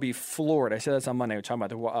I would be floored. I said this on Monday. We're talking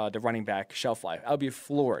about the running back shelf life. I would be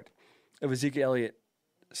floored if Ezekiel Elliott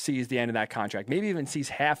sees the end of that contract, maybe even sees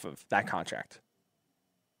half of that contract.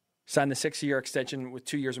 Signed the 6-year extension with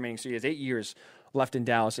 2 years remaining, so he has 8 years left in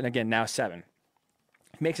Dallas, and again, now 7.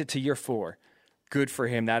 Makes it to year 4. Good for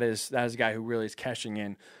him. That is a guy who really is cashing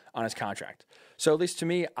in on his contract. So at least to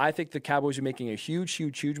me, I think the Cowboys are making a huge,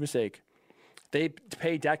 huge, huge mistake. They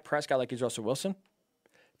pay Dak Prescott like he's Russell Wilson,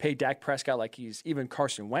 pay Dak Prescott like he's even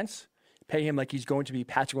Carson Wentz, pay him like he's going to be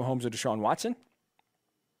Patrick Mahomes or Deshaun Watson.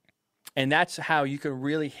 And that's how you can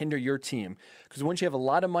really hinder your team. Because once you have a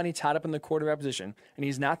lot of money tied up in the quarterback position, and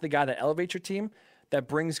he's not the guy that elevates your team, that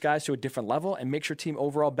brings guys to a different level and makes your team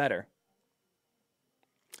overall better,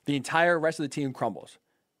 the entire rest of the team crumbles.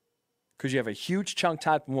 Because you have a huge chunk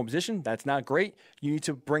tied up in one position. That's not great. You need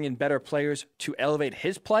to bring in better players to elevate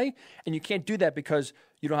his play, and you can't do that because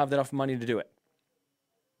you don't have enough money to do it.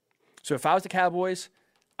 So if I was the Cowboys,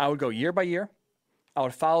 I would go year by year. I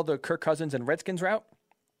would follow the Kirk Cousins and Redskins route.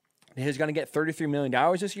 He's going to get $33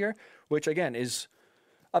 million this year, which, again, is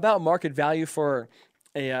about market value for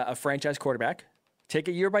a franchise quarterback. Take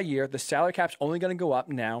it year by year. The salary cap's only going to go up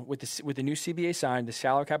now. With the new CBA signed, the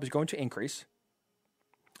salary cap is going to increase.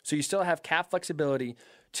 So you still have cap flexibility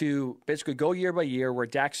to basically go year by year where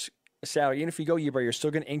Dak's salary, even if you go year by year, is still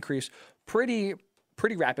going to increase pretty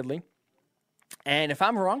rapidly. And if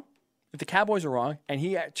I'm wrong, if the Cowboys are wrong, and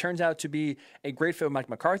he turns out to be a great fit with Mike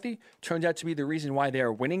McCarthy, turns out to be the reason why they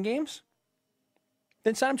are winning games,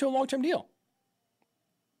 then sign him to a long-term deal.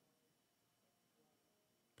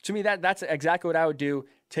 To me, that's exactly what I would do.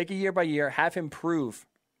 Take it year by year, have him prove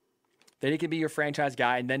that he can be your franchise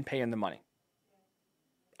guy, and then pay him the money.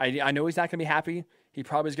 I know he's not going to be happy. He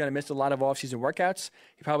probably is going to miss a lot of off-season workouts.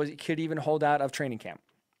 He probably could even hold out of training camp.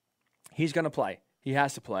 He's going to play. He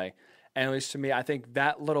has to play. And at least to me, I think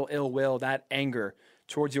that little ill will, that anger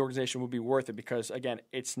towards the organization would be worth it because, again,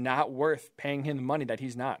 it's not worth paying him the money that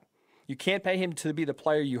he's not. You can't pay him to be the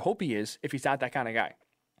player you hope he is if he's not that kind of guy.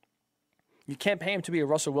 You can't pay him to be a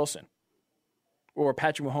Russell Wilson or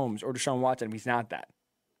Patrick Mahomes or Deshaun Watson if he's not that.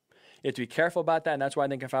 You have to be careful about that, and that's why I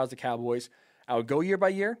think if I was the Cowboys, I would go year by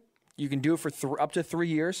year. You can do it for up to 3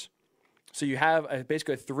 years. So you have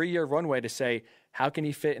basically a 3-year runway to say, how can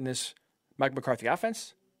he fit in this Mike McCarthy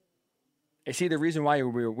offense? Is he the reason why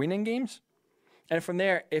we're winning games? And from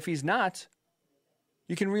there, if he's not,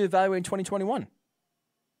 you can reevaluate in 2021.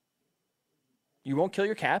 You won't kill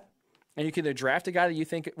your cap, and you can either draft a guy that you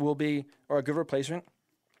think will be or a good replacement,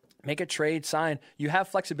 make a trade, sign. You have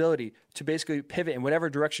flexibility to basically pivot in whatever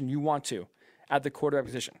direction you want to at the quarterback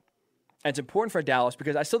position. And it's important for Dallas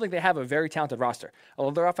because I still think they have a very talented roster. I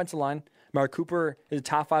love their offensive line. Amari Cooper is a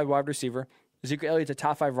top 5 wide receiver. Ezekiel Elliott's a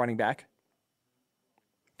top 5 running back.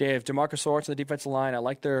 They have DeMarcus Lawrence on the defensive line. I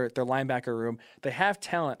like their linebacker room. They have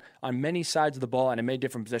talent on many sides of the ball and in many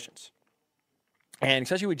different positions. And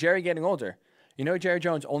especially with Jerry getting older, Jerry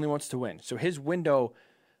Jones only wants to win. So his window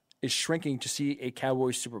is shrinking to see a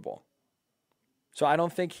Cowboys Super Bowl. So I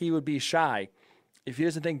don't think he would be shy if he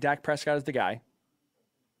doesn't think Dak Prescott is the guy.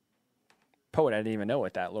 Poet, I didn't even know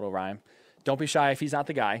what that little rhyme. Don't be shy if he's not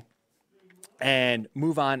the guy. And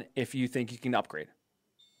move on if you think you can upgrade.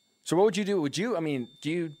 So what would you do? Do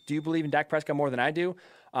you believe in Dak Prescott more than I do?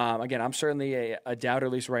 Again, I'm certainly a doubter,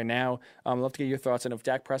 at least right now. I'd love to get your thoughts on if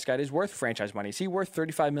Dak Prescott is worth franchise money. Is he worth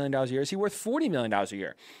 $35 million a year? Is he worth $40 million a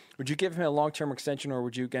year? Would you give him a long-term extension, or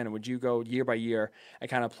would you go year by year and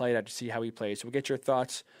kind of play it out to see how he plays? So we'll get your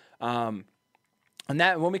thoughts on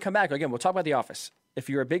that. And when we come back, again, we'll talk about The Office. If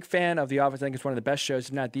you're a big fan of The Office, I think it's one of the best shows,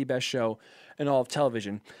 if not the best show in all of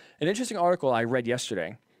television. An interesting article I read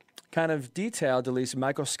yesterday kind of detailed, at least,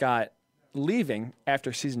 Michael Scott leaving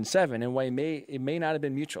after season 7, and why it may not have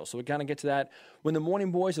been mutual. So we kind of get to that when the Morning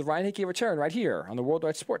Boys with Ryan Hickey return right here on the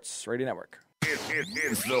Worldwide Sports Radio Network.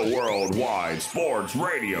 It's the Worldwide Sports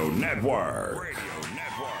Radio Network.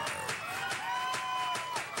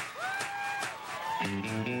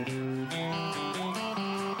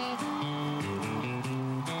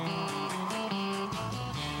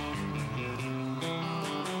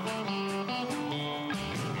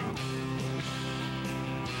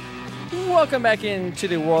 Welcome back into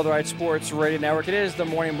the Worldwide Sports Radio Network. It is the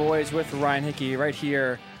Morning Boys with Ryan Hickey right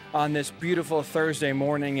here on this beautiful Thursday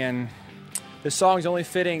morning. And the song's only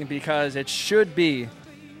fitting because it should be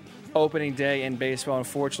opening day in baseball.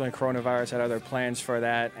 Unfortunately, coronavirus had other plans for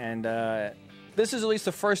that. And this is at least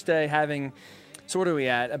the first day having, so what are we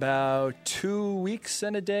at? About 2 weeks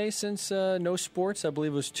and a day since no sports. I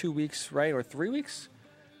believe it was 2 weeks, right? Or 3 weeks?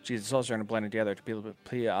 Jeez, it's all starting to blend together, to be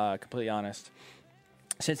completely honest.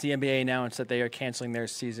 Since the NBA announced that they are canceling their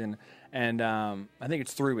season, and I think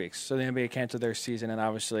it's 3 weeks. So the NBA canceled their season, and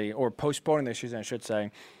obviously, or postponing their season, I should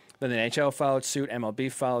say. Then the NHL followed suit,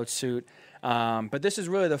 MLB followed suit. But this is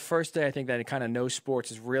really the first day, I think, that it kind of no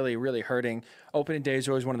sports is really, really hurting. Opening day is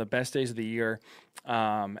always one of the best days of the year.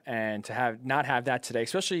 And to not have that today,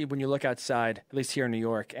 especially when you look outside, at least here in New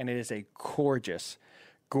York, and it is a gorgeous,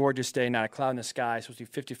 gorgeous day, not a cloud in the sky, it's supposed to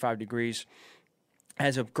be 55 degrees.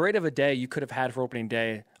 As great of a day you could have had for opening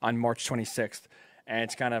day on March 26th, and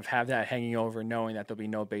to kind of have that hanging over, knowing that there'll be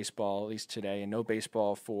no baseball, at least today, and no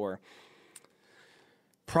baseball for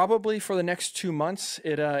probably for the next 2 months.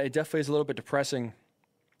 It definitely is a little bit depressing,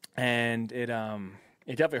 and it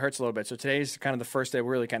definitely hurts a little bit. So today's kind of the first day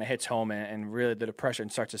where really kind of hits home, and really the depression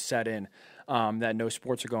starts to set in, that no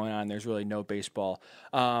sports are going on. There's really no baseball.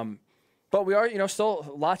 But we are, still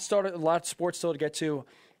a lot of sports still to get to.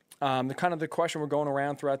 The question we're going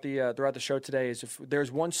around throughout the show today is, if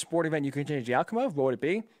there's one sport event you can change the outcome of, what would it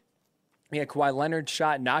be? Yeah, Kawhi Leonard's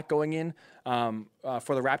shot not going in for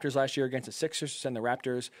the Raptors last year against the Sixers to send the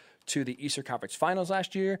Raptors to the Eastern Conference Finals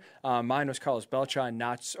last year. Mine was Carlos Beltran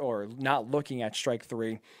not looking at strike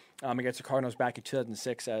 3 against the Cardinals back in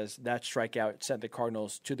 2006, as that strikeout sent the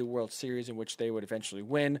Cardinals to the World Series, in which they would eventually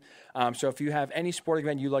win. So if you have any sporting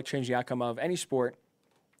event you'd like to change the outcome of, any sport,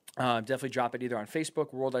 definitely drop it either on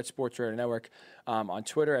Facebook, Worldwide Sports Radio Network, on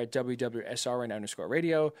Twitter at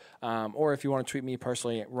WWSRN_radio, or if you want to tweet me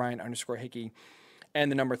personally at Ryan_Hickey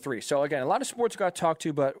and the number 3. So again, a lot of sports got to talk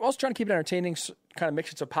to, but we're also trying to keep it entertaining, kind of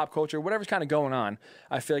mix it to pop culture, whatever's kind of going on.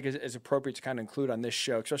 I feel like is appropriate to kind of include on this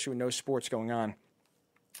show, especially with no sports going on.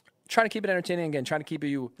 Trying to keep it entertaining, again, trying to keep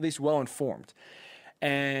you at least well informed.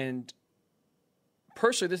 And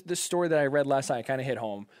personally, this story that I read last night kind of hit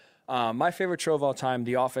home. My favorite show of all time,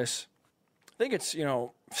 The Office. I think it's,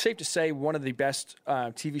 safe to say one of the best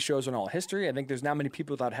TV shows in all history. I think there's not many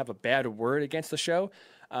people that have a bad word against the show.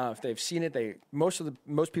 If they've seen it, most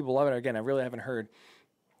people love it. Again, I really haven't heard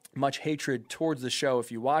much hatred towards the show if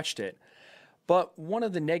you watched it. But one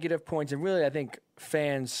of the negative points, and really I think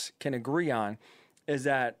fans can agree on, is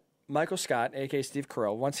that Michael Scott, a.k.a. Steve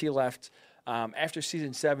Carell, once he left, after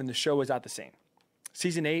season 7, the show was not the same.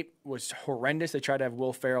 Season 8 was horrendous. They tried to have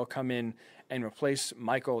Will Ferrell come in and replace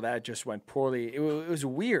Michael. That just went poorly. It was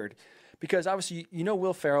weird because obviously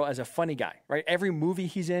Will Ferrell as a funny guy, right? Every movie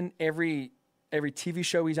he's in, every TV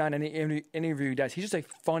show he's on, any interview he does, he's just a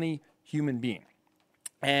funny human being.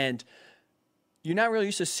 And you're not really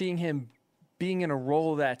used to seeing him being in a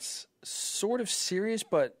role that's sort of serious,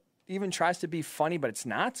 but even tries to be funny, but it's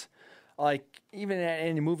not. Like, even in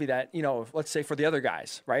any movie that, let's say for The Other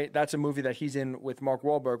Guys, right? That's a movie that he's in with Mark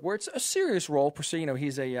Wahlberg, where it's a serious role. Per se,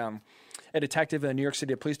 he's a detective in the New York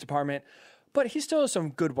City Police Department. But he still has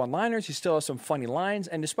some good one-liners. He still has some funny lines.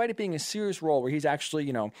 And despite it being a serious role where he's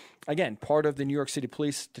actually, again, part of the New York City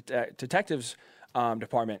Police Detectives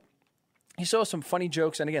Department, he still has some funny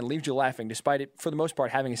jokes and, again, leaves you laughing despite it, for the most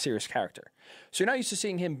part, having a serious character. So you're not used to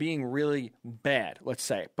seeing him being really bad, let's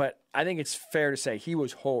say. But I think it's fair to say he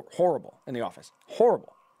was horrible in The Office.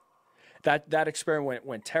 Horrible. That experiment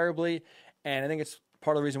went terribly, and I think it's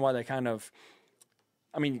part of the reason why they kind of,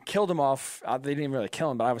 killed him off. They didn't really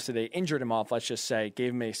kill him, but obviously they injured him off, let's just say,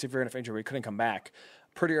 gave him a severe enough injury where he couldn't come back.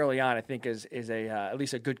 pretty early on, I think is at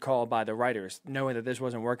least a good call by the writers, knowing that this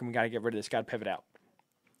wasn't working. We got to get rid of this. Got to pivot out.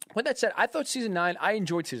 With that said, I thought season 9. I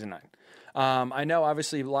enjoyed season 9. I know,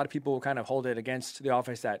 obviously, a lot of people kind of hold it against The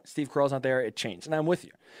Office that Steve Carell's not there. It changed, and I'm with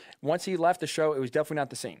you. Once he left the show, it was definitely not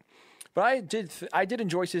the same. But I did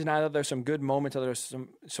enjoy season 9. There's some good moments. There's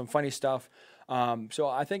some funny stuff. So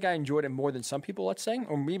I think I enjoyed it more than some people, let's say,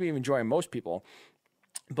 or maybe even enjoy most people.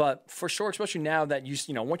 But for sure, especially now that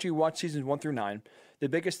once you watch seasons 1 through 9, the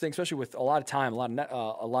biggest thing, especially with a lot of time,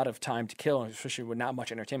 a lot of time to kill, especially with not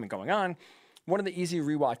much entertainment going on, one of the easy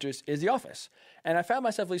rewatches is The Office. And I found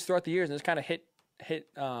myself, at least throughout the years, and this kind of hit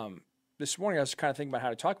this morning, I was kind of thinking about how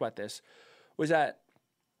to talk about this, was that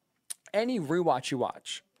any rewatch you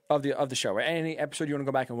watch of the show, or any episode you want to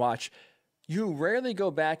go back and watch, you rarely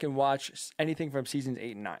go back and watch anything from seasons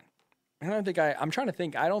 8 and 9. I'm trying to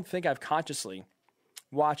think. I don't think I've consciously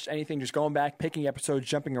watched anything, just going back, picking episodes,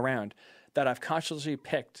 jumping around, that I've consciously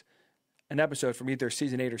picked an episode from either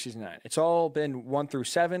season 8 or season 9. It's all been 1 through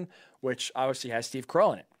 7, which obviously has Steve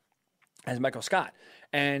Carell in it, as Michael Scott.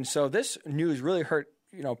 And so this news really hurt,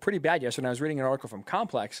 pretty bad yesterday. When I was reading an article from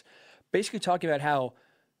Complex, basically talking about how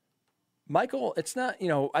Michael, it's not,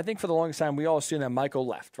 I think for the longest time, we all assumed that Michael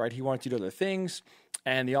left, right? He wanted to do other things,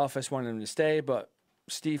 and The Office wanted him to stay, but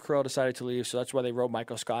Steve Carell decided to leave, so that's why they wrote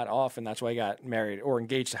Michael Scott off, and that's why he got married or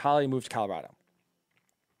engaged to Holly and moved to Colorado.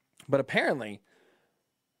 But apparently,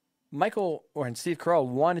 Michael and Steve Carell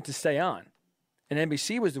wanted to stay on, and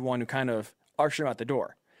NBC was the one who kind of ushered him out the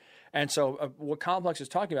door. And so what Complex is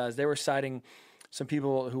talking about is they were citing some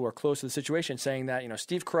people who are close to the situation, saying that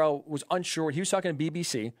Steve Carell was unsure. He was talking to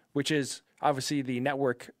BBC, which is obviously the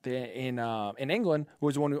network in England, who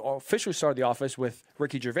was the one who officially started The Office with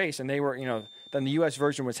Ricky Gervais, and they were then the U.S.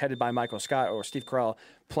 version was headed by Michael Scott, or Steve Carell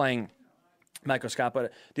playing Michael Scott.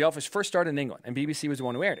 But The Office first started in England, and BBC was the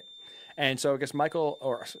one who aired it. And so I guess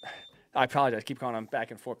I apologize, I keep calling them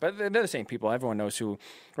back and forth, but they're the same people. Everyone knows who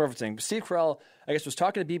we're referencing. Steve Carell, I guess, was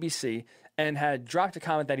talking to BBC and had dropped a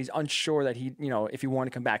comment that he's unsure that he, if he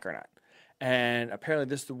wanted to come back or not. And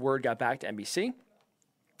apparently the word got back to NBC.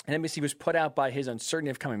 And NBC was put out by his uncertainty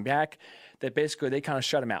of coming back, that basically they kind of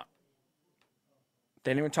shut him out.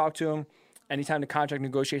 They didn't even talk to him. Anytime the contract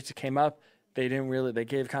negotiations came up, they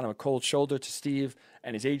gave kind of a cold shoulder to Steve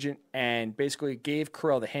and his agent, and basically gave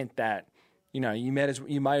Carell the hint that, you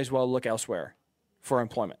might as well look elsewhere for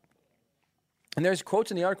employment. And there's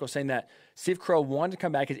quotes in the article saying that Steve Carell wanted to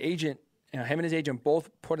come back. His agent, him and his agent both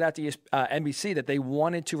put it out to NBC that they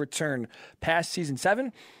wanted to return past season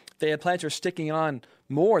 7. They had plans for sticking on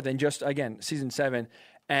more than just, again, season 7.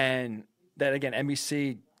 And that, again,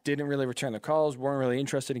 NBC didn't really return the calls, weren't really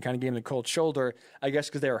interested, and kind of gave him the cold shoulder, I guess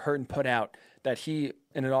because they were hurt and put out, that he,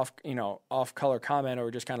 in an off-color comment or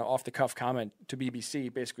just kind of off-the-cuff comment to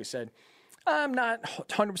BBC, basically said, I'm not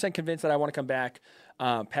 100% convinced that I want to come back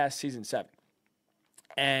past season 7.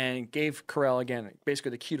 And gave Carell, again,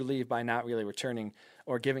 basically the cue to leave by not really returning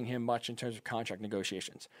or giving him much in terms of contract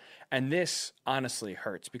negotiations. And this honestly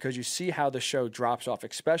hurts because you see how the show drops off,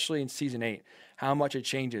 especially in season 8, how much it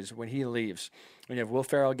changes when he leaves. When you have Will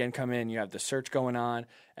Ferrell again come in, you have the search going on,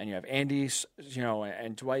 and you have Andy,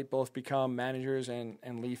 and Dwight both become managers and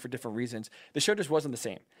leave for different reasons. The show just wasn't the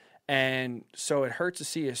same. And so it hurts to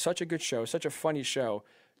see such a good show, such a funny show,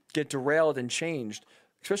 get derailed and changed,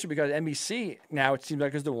 especially because NBC now, it seems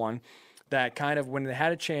like, is the one that kind of, when they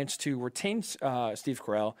had a chance to retain Steve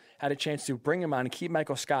Carell, had a chance to bring him on and keep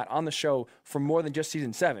Michael Scott on the show for more than just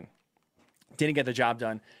season 7. Didn't get the job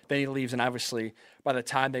done. Then he leaves, and obviously by the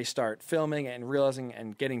time they start filming and realizing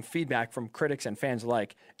and getting feedback from critics and fans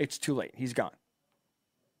alike, it's too late. He's gone.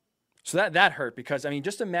 So that hurt because,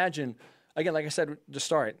 just imagine, again, like I said to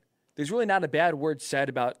start, there's really not a bad word said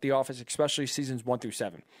about The Office, especially seasons 1 through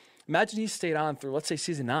 7. Imagine he stayed on through, let's say,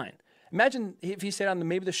 season 9. Imagine if he stayed on,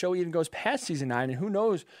 maybe the show even goes past season 9, and who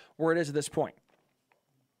knows where it is at this point.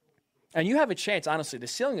 And you have a chance, honestly, the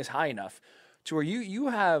ceiling is high enough to where you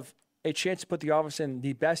have a chance to put The Office in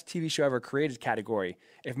the best TV show ever created category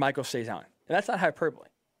if Michael stays on. And that's not hyperbole,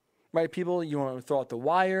 right? People, you want to throw out The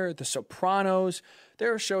Wire, The Sopranos.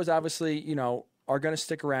 There are shows, obviously, are going to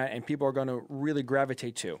stick around and people are going to really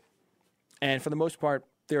gravitate to. And for the most part,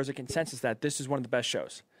 there's a consensus that this is one of the best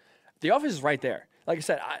shows. The Office is right there. Like I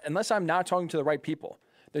said, unless I'm not talking to the right people,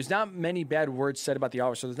 there's not many bad words said about The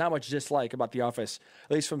Office, so there's not much dislike about The Office,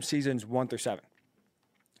 at least from seasons 1 through 7.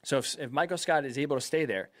 So if Michael Scott is able to stay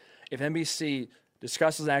there, if NBC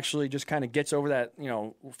discusses actually just kind of gets over that,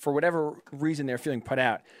 for whatever reason they're feeling put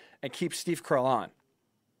out, and keeps Steve Carell on,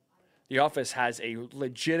 The Office has a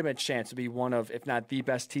legitimate chance to be one of, if not the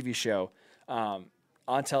best TV show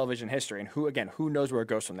on television history. And who knows where it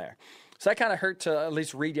goes from there. So that kind of hurt to at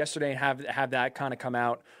least read yesterday and have that kind of come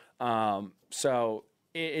out. So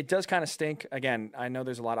it does kind of stink. Again, I know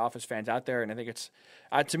there's a lot of Office fans out there, and I think it's,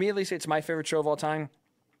 to me at least, it's my favorite show of all time.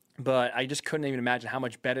 But I just couldn't even imagine how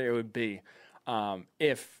much better it would be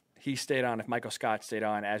if he stayed on, if Michael Scott stayed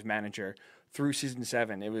on as manager through season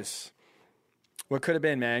 7. It was what could have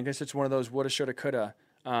been, man. I guess it's one of those woulda, shoulda, coulda,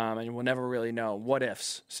 and we'll never really know what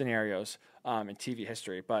ifs scenarios in TV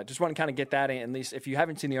history. But just want to kind of get that in, at least if you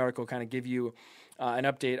haven't seen the article, kind of give you an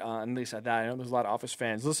update on at least at that. I know there's a lot of Office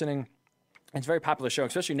fans listening. It's a very popular show,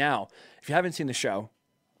 especially now. If you haven't seen the show,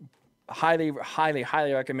 highly, highly,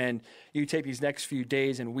 highly recommend you take these next few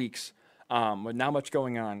days and weeks with not much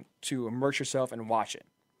going on to immerse yourself and watch it,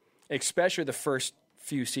 especially the first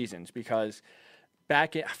few seasons, because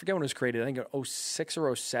back in, I forget when it was created, I think in 06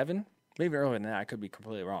 or 07, maybe earlier than that, I could be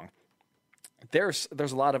completely wrong. There's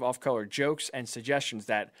a lot of off-color jokes and suggestions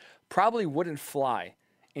that probably wouldn't fly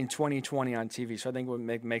in 2020 on TV, so I think what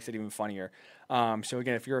makes it even funnier. So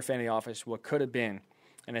again, if you're a fan of The Office, what could have been,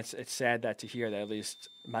 and it's sad that to hear that at least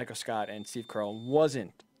Michael Scott and Steve Carell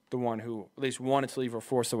wasn't the one who at least wanted to leave or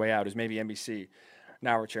forced the way out, is maybe NBC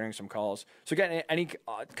now returning some calls. So again, any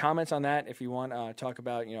comments on that? If you want to talk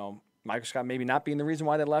about, Michael Scott maybe not being the reason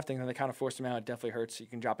why they left, and they kind of forced him out, it definitely hurts. You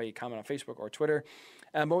can drop a comment on Facebook or Twitter.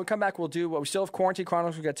 But when we come back, we'll do what we still have Quarantine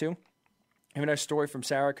Chronicles we'll get to. I have a nice story from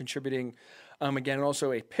Sarah contributing, again, and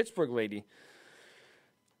also a Pittsburgh lady.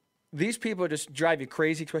 These people just drive you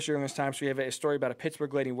crazy, especially during this time. So we have a story about a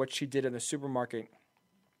Pittsburgh lady and what she did in the supermarket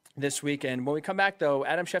this weekend. When we come back, though,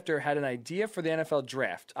 Adam Schefter had an idea for the NFL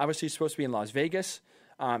draft. Obviously, it's supposed to be in Las Vegas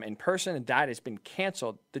in person, and that has been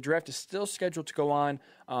canceled. The draft is still scheduled to go on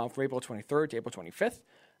from April 23rd to April 25th.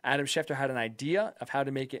 Adam Schefter had an idea of how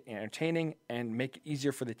to make it entertaining and make it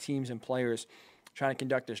easier for the teams and players trying to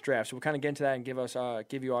conduct this draft. So we'll kind of get into that and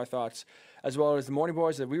give you our thoughts, as well as the Morning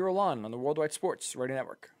Boys that we roll on the Worldwide Sports Radio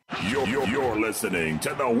Network. You're listening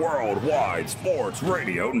to the Worldwide Sports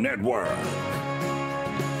Radio Network.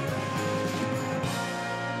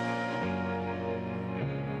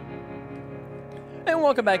 And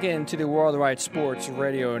welcome back into the Worldwide Sports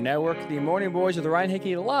Radio Network. The Morning Boys with Ryan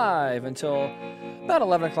Hickey live until about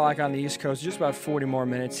 11 o'clock on the East Coast. Just about 40 more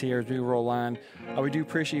minutes here as we roll on. We do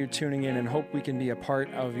appreciate you tuning in and hope we can be a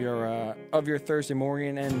part of your Thursday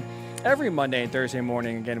morning. And every Monday and Thursday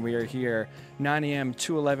morning, again, we are here 9 a.m.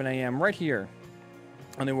 to 11 a.m. right here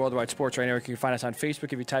on the Worldwide Sports Radio Network. You can find us on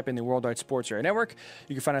Facebook if you type in the Worldwide Sports Radio Network.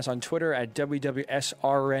 You can find us on Twitter at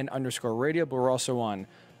WWSRN_radio, but we're also on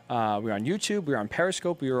we're on YouTube, we're on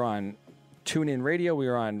Periscope, we are on TuneIn Radio, we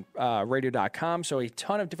are on radio.com, so a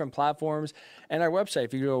ton of different platforms. And our website,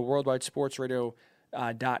 if you go to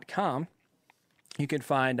worldwidesportsradio.com, you can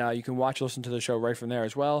find, you can watch, listen to the show right from there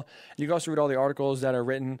as well. You can also read all the articles that are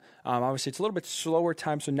written. Obviously, it's a little bit slower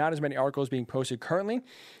time, so not as many articles being posted currently.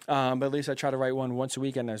 But at least I try to write one once a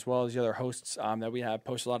week, and as well as the other hosts that we have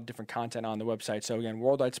post a lot of different content on the website. So again,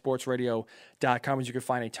 worldwidesportsradio.com, as you can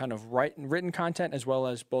find a ton of written content, as well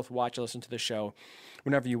as both watch and listen to the show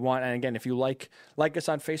whenever you want. And again, if you like us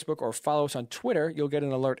on Facebook or follow us on Twitter, you'll get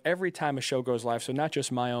an alert every time a show goes live. So not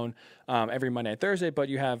just my own every Monday and Thursday, but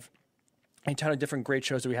you have a ton of different great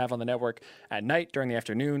shows that we have on the network at night, during the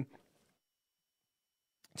afternoon,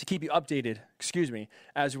 to keep you updated,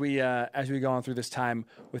 as we go on through this time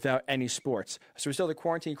without any sports. So we still have the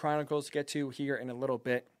Quarantine Chronicles to get to here in a little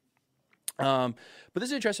bit. But this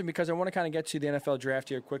is interesting because I want to kind of get to the NFL draft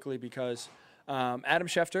here quickly, because Adam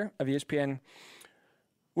Schefter of ESPN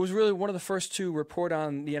was really one of the first to report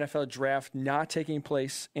on the NFL draft not taking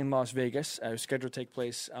place in Las Vegas. It was scheduled to take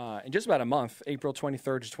place in just about a month, April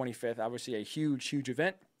 23rd to 25th. Obviously a huge, huge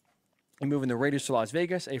event. And moving the Raiders to Las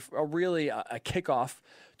Vegas, a kickoff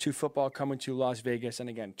to football coming to Las Vegas. And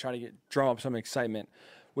again, try to drum up some excitement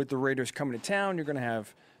with the Raiders coming to town. You're going to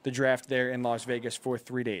have the draft there in Las Vegas for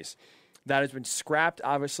 3 days. That has been scrapped,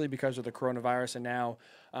 obviously, because of the coronavirus. And now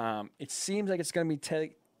it seems like it's going to be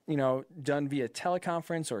done via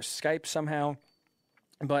teleconference or Skype somehow.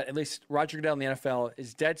 But at least Roger Goodell in the NFL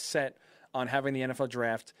is dead set on having the NFL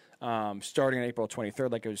draft starting on April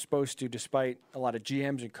 23rd like it was supposed to, despite a lot of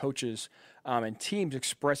GMs and coaches and teams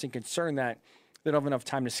expressing concern that they don't have enough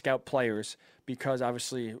time to scout players because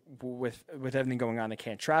obviously with everything going on, they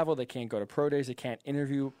can't travel, they can't go to pro days, they can't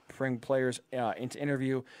bring players into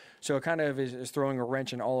interview. So it kind of is throwing a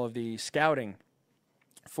wrench in all of the scouting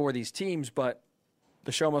for these teams, but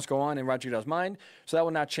the show must go on in Roger Goodell's mind, so that will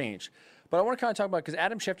not change. But I want to kind of talk about, because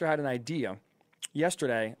Adam Schefter had an idea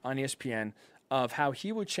yesterday on ESPN of how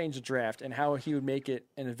he would change the draft and how he would make it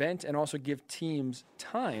an event and also give teams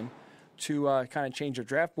time to kind of change their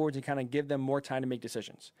draft boards and kind of give them more time to make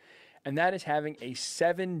decisions. and that is having a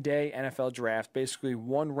 7-day NFL draft, basically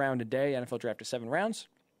 1 round a day. NFL draft is 7 rounds,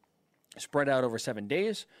 spread out over 7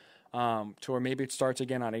 days, to where maybe it starts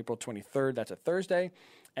again on April 23rd. That's a Thursday,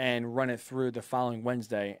 and run it through the following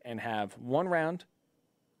Wednesday and have 1 round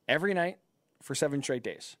every night for 7 straight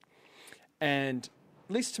days. And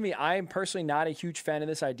at least to me, I am personally not a huge fan of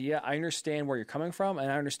this idea. I understand where you're coming from,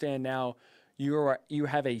 and I understand now you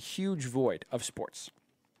have a huge void of sports.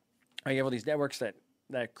 You have all these networks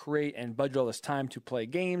that create and budget all this time to play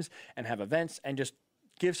games and have events and just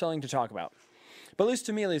give something to talk about. But at least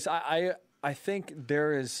to me, I think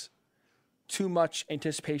there is too much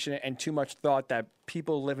anticipation and too much thought that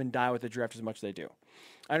people live and die with the draft as much as they do.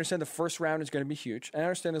 I understand the first round is going to be huge. And I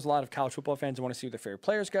understand there's a lot of college football fans that want to see where their favorite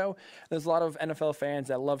players go. There's a lot of NFL fans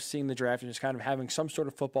that love seeing the draft and just kind of having some sort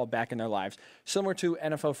of football back in their lives, similar to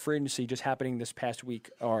NFL free agency just happening this past week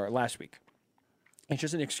or last week. It's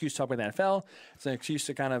just an excuse to talk about the NFL. It's an excuse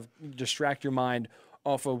to kind of distract your mind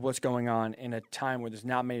off of what's going on in a time where there's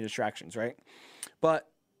not many distractions, right? But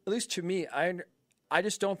at least to me, I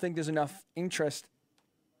just don't think there's enough interest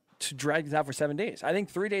to drag this out for 7 days. I think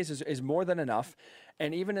 3 days is more than enough.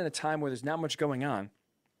 And even in a time where there's not much going on,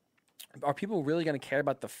 are people really going to care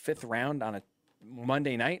about the 5th round on a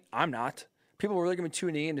Monday night? I'm not. People are really going to be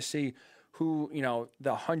tuning in to see who,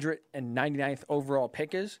 the 199th overall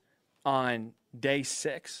pick is on day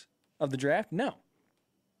 6 of the draft? No.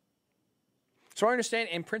 So I understand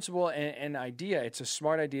in principle and idea, it's a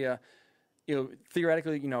smart idea.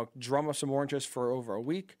 Theoretically, drum up some more interest for over a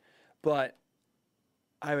week. But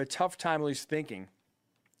I have a tough time at least thinking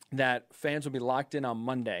that fans will be locked in on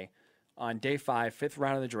Monday on day 5, 5th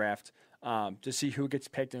round of the draft, to see who gets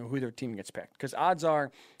picked and who their team gets picked. Because odds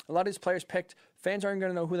are a lot of these players picked, fans aren't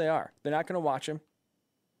going to know who they are. They're not going to watch them.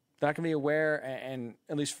 They're not going to be aware and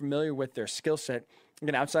at least familiar with their skill set.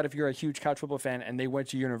 Again, outside if you're a huge college football fan and they went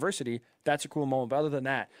to university, that's a cool moment. But other than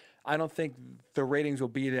that, I don't think the ratings will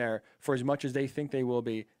be there for as much as they think they will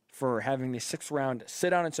be for having the 6th round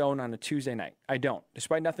sit on its own on a Tuesday night. I don't.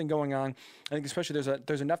 Despite nothing going on, I think especially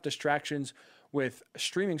there's enough distractions with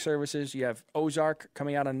streaming services. You have Ozark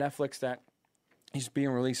coming out on Netflix that is being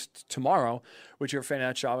released tomorrow, which you're a fan of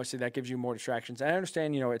that show. Obviously, that gives you more distractions. And I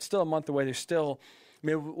understand, it's still a month away. There's still,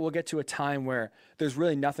 maybe we'll get to a time where there's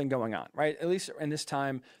really nothing going on, right? At least in this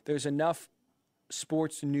time, there's enough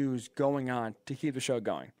sports news going on to keep the show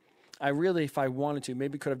going. I really, if I wanted to,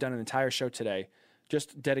 maybe could have done an entire show today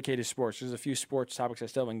just dedicated to sports. There's a few sports topics I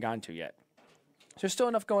still haven't gotten to yet. So there's still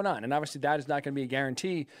enough going on. And obviously that is not going to be a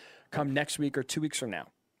guarantee come next week or 2 weeks from now,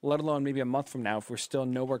 let alone maybe a month from now if we're still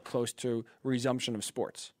nowhere close to resumption of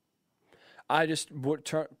sports.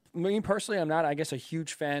 Me personally, I'm not, I guess, a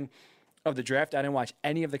huge fan of the draft. I didn't watch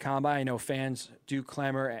any of the combine. I know fans do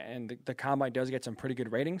clamor, and the combine does get some pretty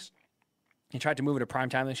good ratings. He tried to move it to prime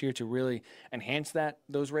time this year to really enhance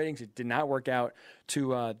those ratings. It did not work out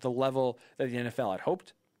to the level that the NFL had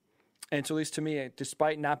hoped. And so at least to me,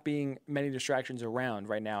 despite not being many distractions around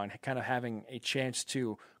right now and kind of having a chance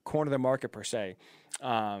to corner the market per se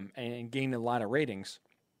and gain a lot of ratings,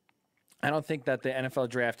 I don't think that the NFL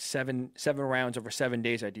draft seven rounds over 7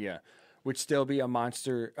 days idea would still be a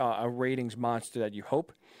monster, a ratings monster that you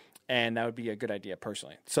hope. And that would be a good idea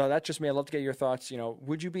personally. So that's just me. I'd love to get your thoughts.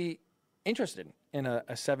 Would you be interested in a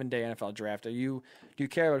 7-day NFL draft? Do you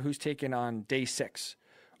care about who's taken on day 6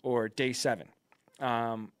 or day 7?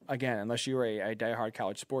 Again, unless you're a diehard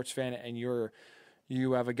college sports fan and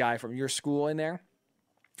you have a guy from your school in there,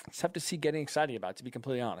 it's tough to see getting excited about, to be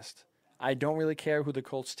completely honest. I don't really care who the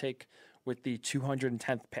Colts take with the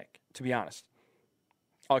 210th pick, to be honest.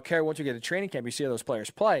 I'll care once we get to training camp, you see how those players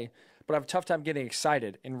play, but I have a tough time getting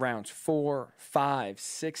excited in rounds 4, 5,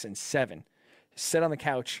 6, and 7. Sit on the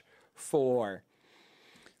couch for,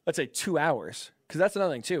 let's say, 2 hours. Because that's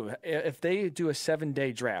another thing, too. If they do a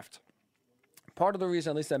 7-day draft, part of the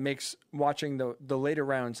reason, at least, that makes watching the later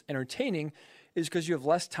rounds entertaining is because you have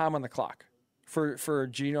less time on the clock for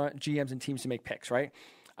GMs and teams to make picks, right?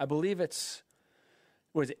 I believe it's,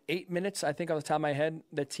 8 minutes, I think, off the top of my head,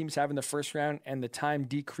 that teams have in the first round, and the time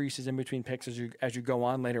decreases in between picks as you go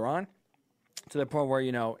on later on, to the point where,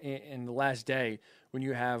 in the last day, when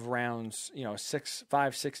you have rounds,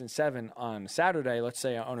 5, 6, and 7 on Saturday, let's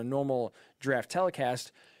say on a normal draft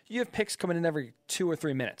telecast, you have picks coming in every 2 or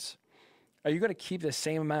 3 minutes. Are you going to keep the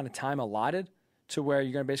same amount of time allotted to where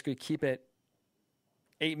you're going to basically keep it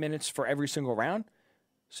 8 minutes for every single round?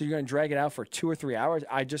 So you're going to drag it out for 2 or 3 hours?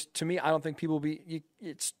 To me, I don't think people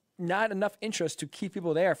it's not enough interest to keep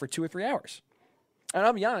people there for 2 or 3 hours. And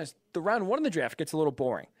I'll be honest, the round 1 of the draft gets a little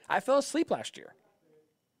boring. I fell asleep last year.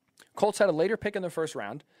 Colts had a later pick in the first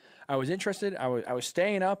round. I was interested. I was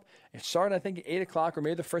staying up. It started, I think, at 8 o'clock, or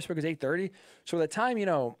maybe the first pick was 8:30. So by the time,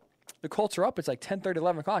 the Colts are up, it's like 10:30,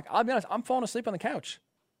 11 o'clock. I'll be honest, I'm falling asleep on the couch.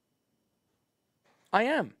 I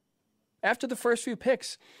am. After the first few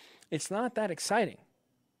picks, it's not that exciting.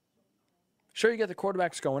 Sure, you get the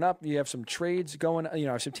quarterbacks going up. You have some trades going,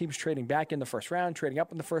 some teams trading back in the first round, trading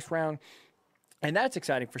up in the first round. And that's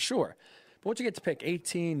exciting for sure. But once you get to pick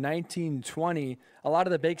 18, 19, 20, a lot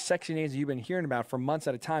of the big sexy names that you've been hearing about for months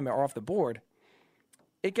at a time are off the board.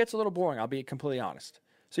 It gets a little boring, I'll be completely honest.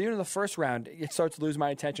 So even in the first round, it starts to lose my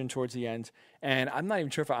attention towards the end. And I'm not even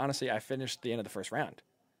sure if I finished the end of the first round.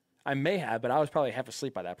 I may have, but I was probably half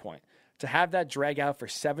asleep by that point. To have that drag out for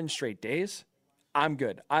 7 straight days, I'm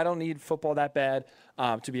good. I don't need football that bad,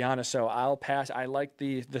 to be honest. So I'll pass. I like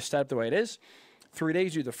the setup the way it is. 3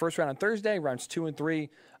 days, you do the first round on Thursday, rounds 2 and 3,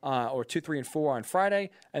 or 2, 3, and 4 on Friday,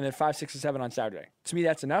 and then 5, 6, and 7 on Saturday. To me,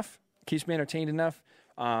 that's enough. Keeps me entertained enough.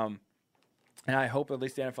 And I hope at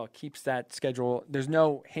least the NFL keeps that schedule. There's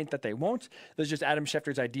no hint that they won't. There's just Adam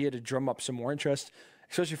Schefter's idea to drum up some more interest,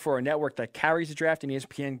 especially for a network that carries the draft, and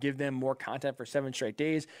ESPN, give them more content for 7 straight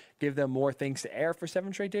days, give them more things to air for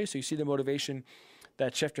 7 straight days. So you see the motivation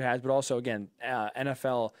that Schefter has, but also, again,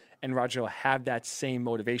 NFL and Roger have that same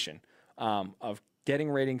motivation of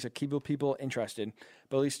getting ratings, of keeping people interested.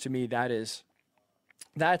 But at least to me, that's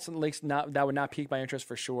at least that would not pique my interest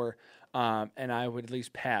for sure. And I would at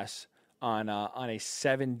least pass on a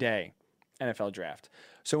 7-day NFL draft.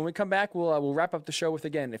 So when we come back, we'll wrap up the show with,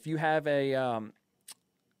 again, if you have a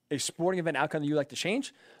sporting event outcome that you'd like to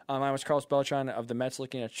change. I was Carlos Beltran of the Mets,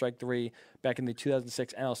 looking at strike 3 back in the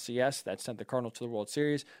 2006 NLCS that sent the Cardinals to the World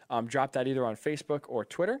Series. Drop that either on Facebook or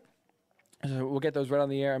Twitter. So we'll get those right on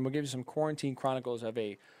the air, and we'll give you some quarantine chronicles of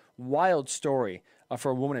a wild story for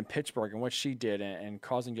a woman in Pittsburgh and what she did, and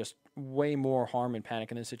causing just way more harm and panic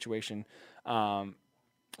in this situation. So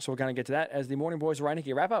we're going to get to that as the Morning Boys Ryan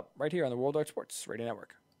Hickey wrap up right here on the Worldwide Sports Radio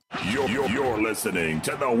Network. You're listening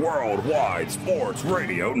to the Worldwide Sports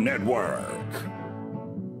Radio Network.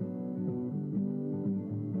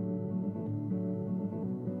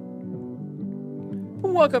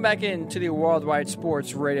 Welcome back into the Worldwide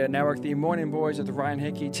Sports Radio Network, the Morning Boys with Ryan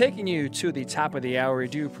Hickey, taking you to the top of the hour. We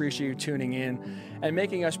do appreciate you tuning in and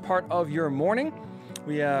making us part of your morning.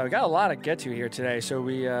 We got a lot to get to here today, so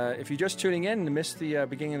if you're just tuning in and missed the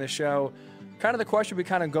beginning of the show, kind of the question we're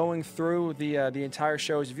kind of going through the entire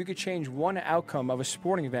show is, if you could change one outcome of a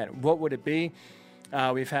sporting event, what would it be?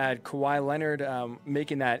 We've had Kawhi Leonard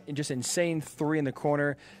making that just insane 3 in the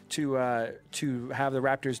corner to have the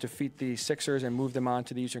Raptors defeat the Sixers and move them on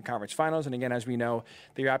to the Eastern Conference Finals. And again, as we know,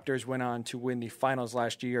 the Raptors went on to win the finals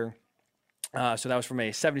last year. So that was from a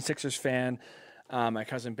 76ers fan, my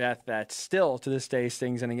cousin Beth, that still to this day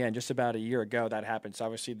stings. And again, just about a year ago that happened. So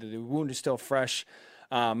obviously the wound is still fresh.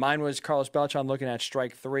 Mine was Carlos Beltran looking at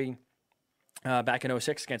strike 3 back in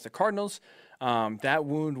 2006 against the Cardinals. That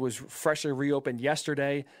wound was freshly reopened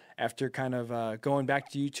yesterday after kind of going back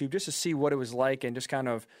to YouTube just to see what it was like and just kind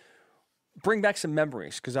of bring back some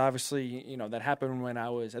memories, because obviously, that happened when I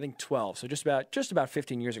was, I think, 12. So just about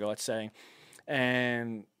 15 years ago, let's say.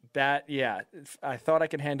 And that, I thought I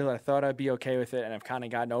could handle it. I thought I'd be okay with it, and I've kind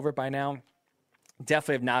of gotten over it by now.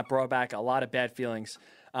 Definitely have not brought back a lot of bad feelings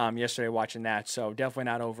yesterday watching that. So definitely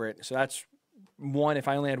not over it. So that's one. If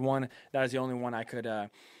I only had one, that is the only one I could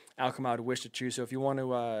outcome I would wish to choose. So if you want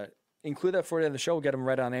to include that for the show, we'll get them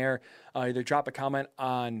right on air. Either drop a comment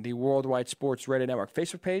on the Worldwide Sports Radio Network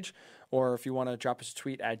Facebook page, or if you want to drop us a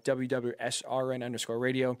tweet at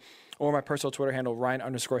WWSRN_radio, or my personal Twitter handle,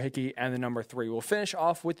 Ryan_Hickey, and the number 3. We'll finish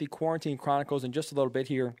off with the Quarantine Chronicles in just a little bit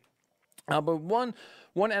here. But one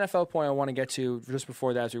NFL point I want to get to just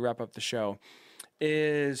before that, as we wrap up the show,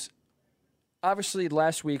 is obviously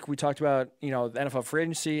last week we talked about the NFL free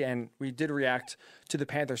agency, and we did react to the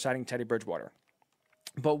Panthers signing Teddy Bridgewater.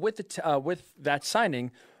 But with that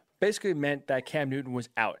signing, basically meant that Cam Newton was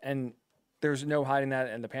out, and there's no hiding that.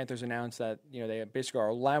 And the Panthers announced that they basically are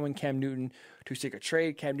allowing Cam Newton to seek a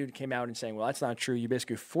trade. Cam Newton came out and saying, "Well, that's not true. You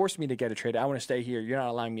basically forced me to get a trade. I want to stay here. You're not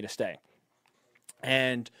allowing me to stay."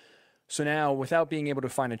 And so now, without being able to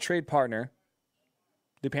find a trade partner,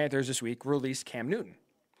 the Panthers this week released Cam Newton.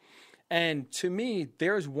 And to me,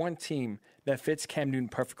 there's one team that fits Cam Newton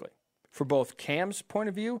perfectly for both Cam's point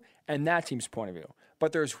of view and that team's point of view.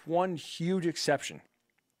 But there's one huge exception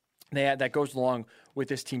that goes along with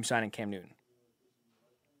this team signing Cam Newton.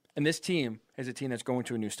 And this team is a team that's going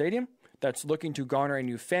to a new stadium, that's looking to garner a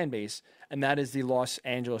new fan base, and that is the Los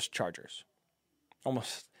Angeles Chargers.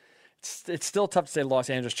 It's still tough to say Los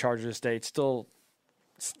Angeles Chargers this day.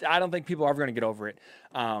 I don't think people are ever going to get over it.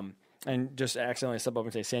 and just accidentally slip up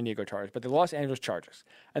and say San Diego Chargers, but the Los Angeles Chargers.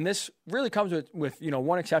 And this really comes with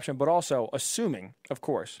one exception, but also assuming, of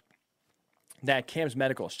course, that Cam's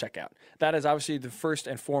medicals check out. That is obviously the first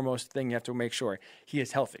and foremost thing you have to make sure he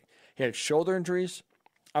is healthy. He had shoulder injuries,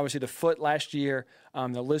 obviously the foot last year.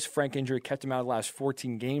 The Liz Frank injury kept him out of the last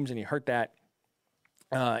 14 games, and he hurt that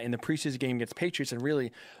in the preseason game against Patriots. And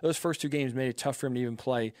really, those first 2 games made it tough for him to even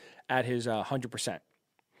play at his 100%.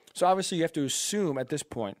 So obviously you have to assume at this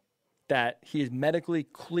point that he is medically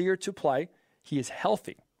clear to play. He is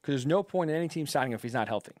healthy, because there's no point in any team signing him if he's not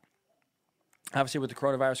healthy. Obviously, with the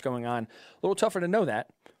coronavirus going on, a little tougher to know that.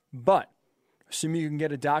 But assuming you can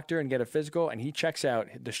get a doctor and get a physical, and he checks out,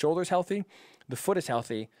 the shoulder's healthy, the foot is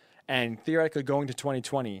healthy, and theoretically going to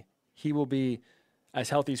 2020, he will be as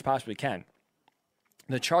healthy as possibly can.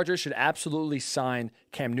 The Chargers should absolutely sign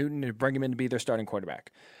Cam Newton and bring him in to be their starting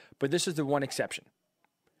quarterback. But this is the one exception.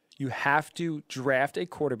 You have to draft a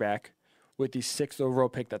quarterback with the 6th overall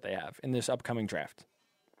pick that they have in this upcoming draft.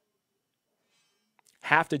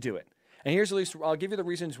 Have to do it. And here's at least, I'll give you the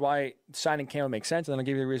reasons why signing Cam makes sense, and then I'll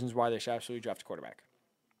give you the reasons why they should absolutely draft a quarterback.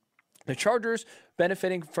 The Chargers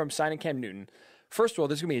benefiting from signing Cam Newton. First of all,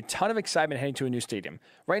 there's going to be a ton of excitement heading to a new stadium.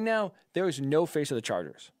 Right now, there is no face of the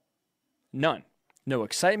Chargers. None. No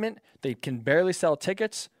excitement. They can barely sell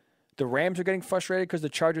tickets. The Rams are getting frustrated because the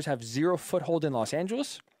Chargers have 0 foothold in Los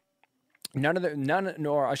Angeles.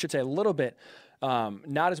 Nor I should say a little bit,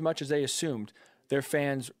 not as much as they assumed. Their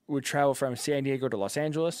fans would travel from San Diego to Los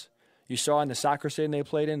Angeles. You saw in the soccer stadium they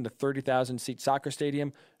played in, the 30,000-seat soccer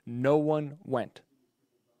stadium, no one went.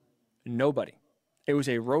 Nobody. It was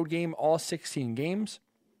a road game, all 16 games.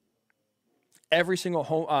 Every single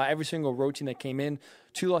road team that came in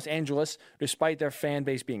to Los Angeles, despite their fan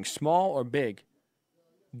base being small or big,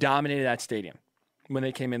 dominated that stadium. When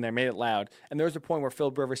they came in there, made it loud. And there was a point where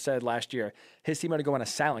Phil Rivers said last year his team had to go on a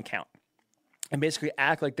silent count and basically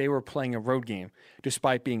act like they were playing a road game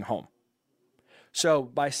despite being home. So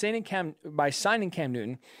by signing Cam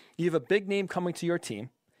Newton, you have a big name coming to your team,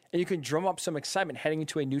 and you can drum up some excitement heading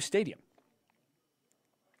into a new stadium.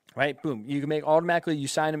 Right? Boom. You can make automatically, you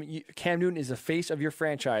sign him. Cam Newton is the face of your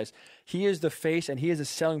franchise. He is the face, and he is a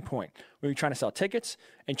selling point when you're trying to sell tickets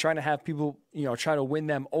and trying to have people, try to win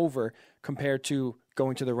them over compared to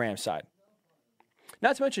going to the Rams side.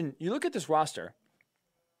 Not to mention, you look at this roster.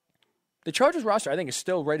 The Chargers roster, I think, is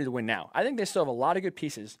still ready to win now. I think they still have a lot of good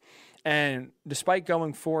pieces. And despite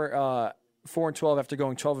going 4-12 after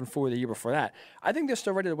going 12-4 the year before that, I think they're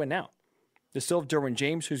still ready to win now. They still have Derwin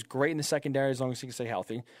James, who's great in the secondary as long as he can stay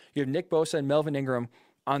healthy. You have Nick Bosa and Melvin Ingram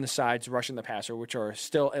on the sides rushing the passer, which are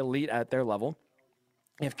still elite at their level.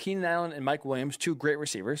 You have Keenan Allen and Mike Williams, 2 great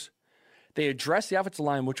receivers. They addressed the offensive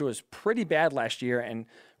line, which was pretty bad last year and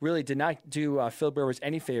really did not do Phil Rivers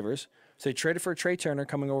any favors. So they traded for Trey Turner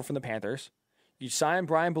coming over from the Panthers. You signed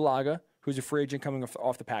Brian Bulaga, who's a free agent coming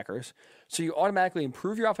off the Packers. So you automatically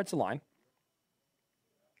improve your offensive line.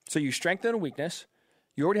 So you strengthen a weakness.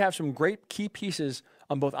 You already have some great key pieces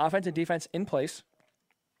on both offense and defense in place.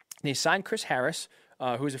 They signed Chris Harris,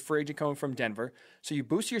 who is a free agent coming from Denver. So you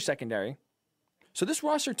boost your secondary. So this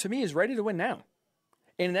roster, to me, is ready to win now.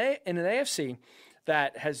 In an AFC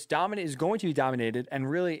that is going to be dominated and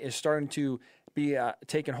really is starting to be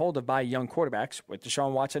taken hold of by young quarterbacks with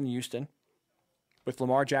Deshaun Watson in Houston, with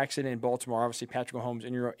Lamar Jackson in Baltimore, obviously Patrick Mahomes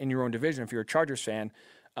in your own division if you're a Chargers fan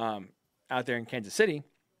out there in Kansas City.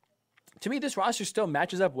 To me, this roster still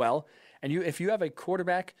matches up well, and if you have a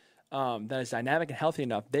quarterback that is dynamic and healthy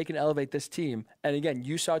enough, they can elevate this team. And again,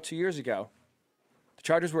 you saw 2 years ago, the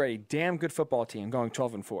Chargers were a damn good football team going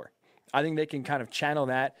 12-4. I think they can kind of channel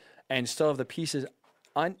that and still have the pieces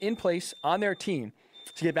in place on their team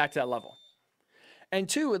to get back to that level. And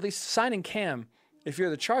 2, at least signing Cam, if you're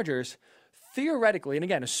the Chargers, theoretically, and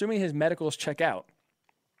again, assuming his medicals check out,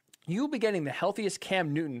 you'll be getting the healthiest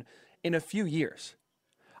Cam Newton in a few years.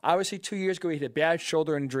 Obviously, 2 years ago, he had a bad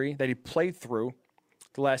shoulder injury that he played through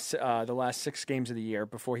the last 6 games of the year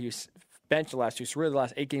before he was benched the last 2. So really the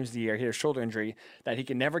last 8 games of the year, he had a shoulder injury that he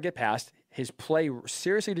could never get past. His play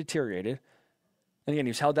seriously deteriorated. And again, he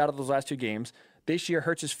was held out of those last 2 games. This year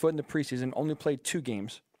hurts his foot in the preseason, only played 2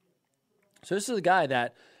 games. So this is a guy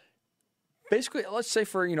that basically, let's say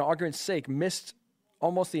for argument's sake, missed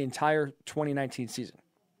almost the entire 2019 season.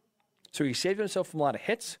 So he saved himself from a lot of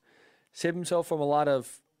hits, saved himself from a lot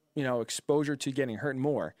of exposure to getting hurt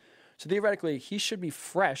more. So theoretically, he should be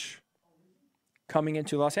fresh coming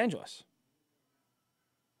into Los Angeles.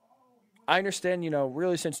 I understand,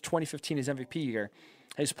 really since 2015, his MVP year,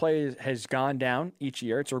 his play has gone down each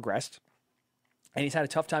year. It's regressed. And he's had a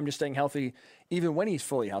tough time just staying healthy, even when he's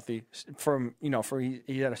fully healthy.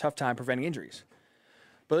 He had a tough time preventing injuries.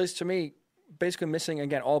 But at least to me, basically missing,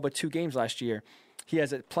 again, all but 2 games last year, he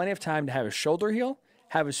has plenty of time to have his shoulder heal,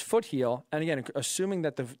 have his foot heal, and again, assuming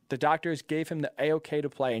that the doctors gave him the A-OK to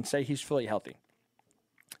play and say he's fully healthy.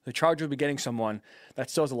 The Chargers will be getting someone that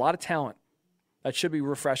still has a lot of talent that should be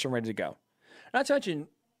refreshed and ready to go. Not to mention,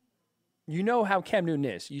 you know how Cam Newton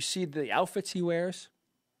is. You see the outfits he wears,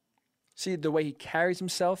 see the way he carries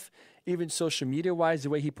himself, even social media-wise, the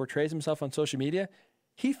way he portrays himself on social media.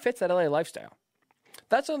 He fits that LA lifestyle.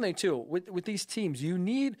 That's something, too. With these teams, you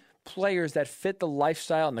need players that fit the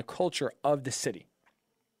lifestyle and the culture of the city.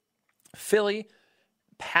 Philly,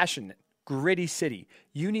 passionate, gritty city.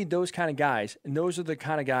 You need those kind of guys, and those are the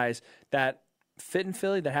kind of guys that fit in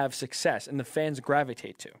Philly, that have success, and the fans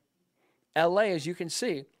gravitate to. LA, as you can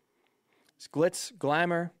see, it's glitz,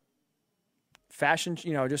 glamour, fashion,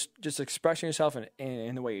 just expressing yourself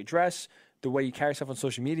in the way you dress, the way you carry yourself on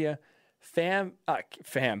social media. Cam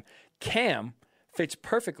fits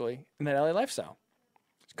perfectly in that LA lifestyle.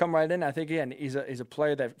 He's come right in. I think, again, he's a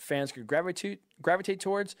player that fans could gravitate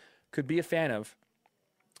towards, could be a fan of,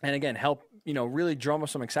 and again, help, really drum up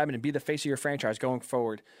some excitement and be the face of your franchise going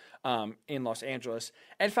forward in Los Angeles.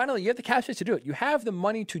 And finally, you have the cap space to do it. You have the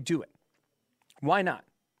money to do it. Why not?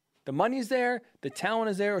 The money's there. The talent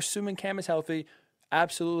is there, assuming Cam is healthy.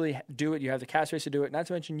 Absolutely do it. You have the cap space to do it. Not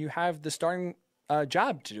to mention, you have the starting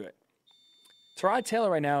job to do it. Tyrod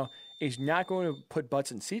Taylor right now is not going to put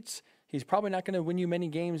butts in seats. He's probably not going to win you many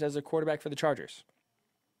games as a quarterback for the Chargers.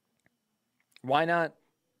 Why not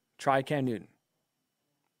try Cam Newton?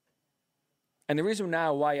 And the reason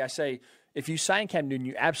now why I say if you sign Cam Newton,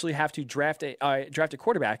 you absolutely have to draft a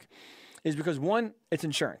quarterback is because, one, it's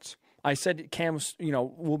insurance. I said Cam's,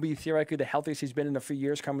 will be theoretically the healthiest he's been in a few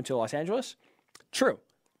years coming to Los Angeles. True.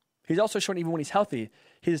 He's also shown even when he's healthy,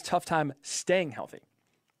 he has a tough time staying healthy.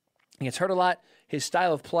 He gets hurt a lot. His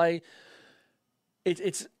style of play,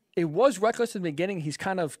 it was reckless in the beginning. He's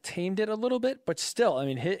kind of tamed it a little bit, but still,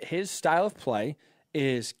 his style of play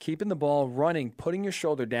is keeping the ball, running, putting your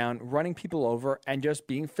shoulder down, running people over, and just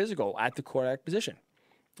being physical at the quarterback position.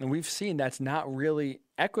 And we've seen that's not really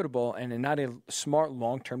equitable and not a smart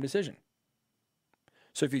long-term decision.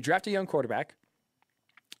 So if you draft a young quarterback,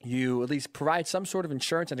 you at least provide some sort of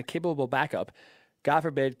insurance and a capable backup. God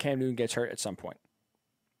forbid Cam Newton gets hurt at some point.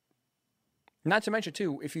 Not to mention,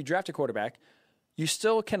 too, if you draft a quarterback, you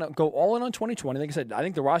still can go all in on 2020. Like I said, I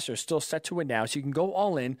think the roster is still set to win now, so you can go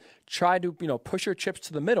all in, try to push your chips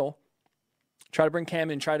to the middle, try to bring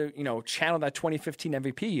Cam in, try to channel that 2015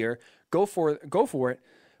 MVP year, go for it.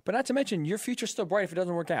 But not to mention, your future's still bright if it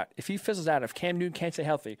doesn't work out. If he fizzles out, if Cam Newton can't stay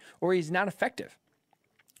healthy, or he's not effective,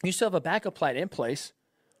 you still have a backup plan in place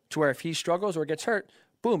to where if he struggles or gets hurt,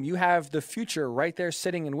 boom, you have the future right there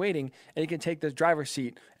sitting and waiting, and you can take the driver's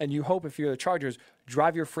seat, and you hope if you're the Chargers,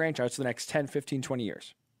 drive your franchise for the next 10, 15, 20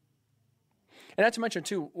 years. And not to mention,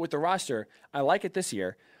 too, with the roster, I like it this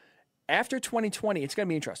year. After 2020, it's going to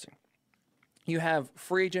be interesting. You have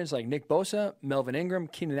free agents like Nick Bosa, Melvin Ingram,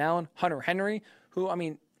 Keenan Allen, Hunter Henry, who,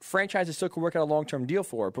 franchises still could work out a long-term deal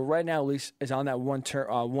for, but right now at least is on that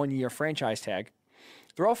one-year franchise tag.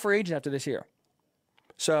 They're all free agents after this year.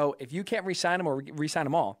 So if you can't re-sign them or re-sign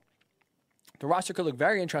them all, the roster could look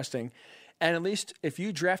very interesting. And at least if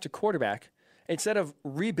you draft a quarterback, instead of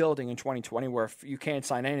rebuilding in 2020 where if you can't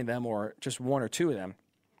sign any of them or just one or two of them,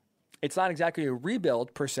 it's not exactly a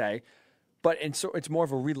rebuild per se, but it's more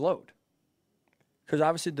of a reload. Because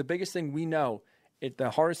obviously the biggest thing we know,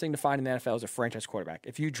 the hardest thing to find in the NFL is a franchise quarterback.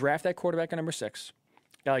 If you draft that quarterback at number 6,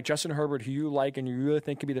 a guy like Justin Herbert, who you like and you really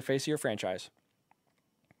think could be the face of your franchise,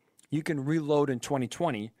 you can reload in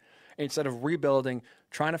 2020 instead of rebuilding,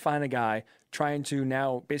 trying to find a guy, trying to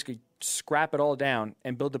now basically scrap it all down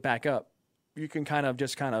and build it back up. You can kind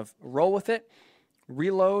of roll with it,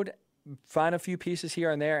 reload, find a few pieces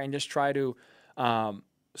here and there, and just try to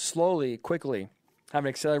slowly, quickly have an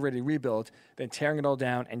accelerated rebuild, then tearing it all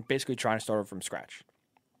down and basically trying to start over from scratch.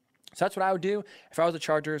 So that's what I would do. If I was the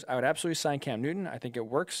Chargers, I would absolutely sign Cam Newton. I think it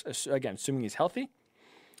works, again, assuming he's healthy.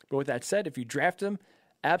 But with that said, if you draft him,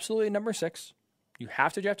 absolutely number 6, you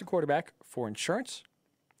have to draft a quarterback for insurance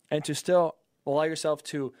and to still allow yourself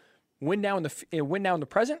to win now in the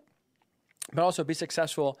present, but also be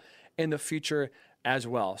successful in the future as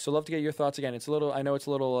well. So I'd love to get your thoughts. Again, I know it's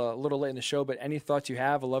a little late in the show, but any thoughts you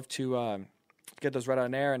have, I'd love to get those right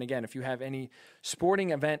on air. And again, if you have any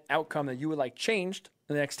sporting event outcome that you would like changed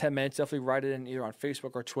in the next 10 minutes, definitely write it in either on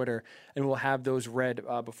Facebook or Twitter, and we'll have those read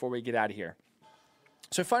before we get out of here.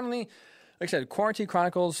 So finally, like I said, Quarantine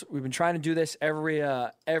Chronicles, we've been trying to do this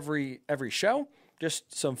every show,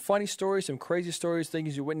 just some funny stories, some crazy stories,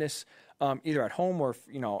 things you witness either at home or,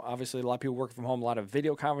 obviously a lot of people work from home, a lot of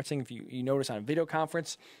video conferencing. If you notice on a video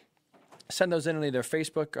conference, send those in either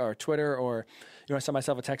Facebook or Twitter, or you want to send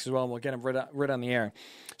myself a text as well, and we'll get them right on the air.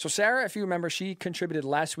 So Sarah, if you remember, she contributed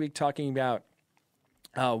last week talking about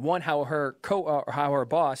how her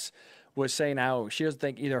boss was saying how she doesn't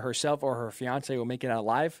think either herself or her fiance will make it out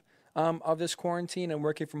alive of this quarantine and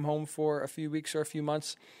working from home for a few weeks or a few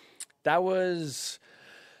months. That was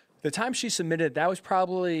the time she submitted. That was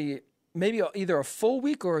probably maybe either a full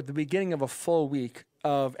week or the beginning of a full week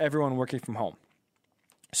of everyone working from home.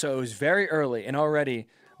 So it was very early, and already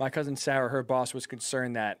my cousin Sarah, her boss, was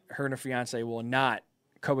concerned that her and her fiance will not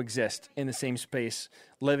coexist in the same space,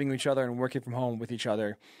 living with each other and working from home with each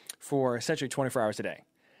other for essentially 24 hours a day.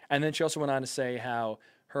 And then she also went on to say how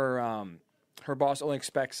her boss only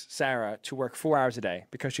expects Sarah to work 4 hours a day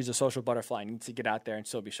because she's a social butterfly and needs to get out there and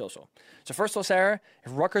still be social. So first of all, Sarah,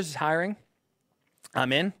 if Rutgers is hiring,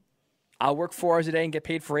 I'm in. I'll work 4 hours a day and get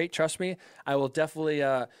paid for 8. Trust me, I will definitely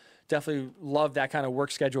love that kind of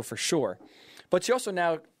work schedule for sure. But she also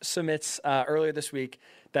now submits earlier this week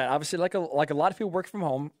that obviously like a lot of people work from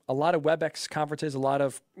home, a lot of WebEx conferences, a lot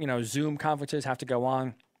of Zoom conferences have to go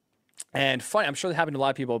on. And funny, I'm sure that happened to a lot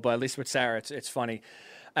of people, but at least with Sarah, it's funny.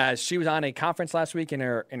 As she was on a conference last week in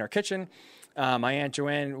her kitchen, my Aunt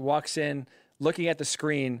Joanne walks in, looking at the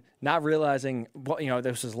screen, not realizing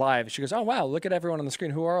this is live. She goes, "Oh wow, look at everyone on the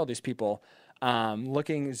screen. Who are all these people?"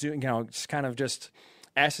 Looking, Zoom, just kind of just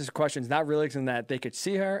asks questions, not realizing that they could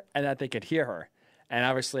see her and that they could hear her. And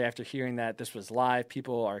obviously, after hearing that this was live,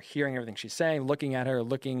 people are hearing everything she's saying, looking at her,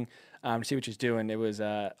 looking to see what she's doing. It was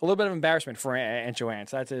a little bit of embarrassment for Aunt Joanne.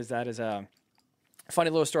 So that is a funny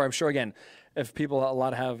little story. I'm sure, again, if people a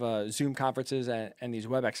lot have Zoom conferences and these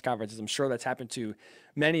WebEx conferences, I'm sure that's happened to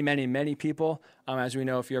many, many, many people. As we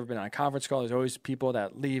know, if you've ever been on a conference call, there's always people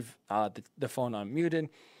that leave the phone unmuted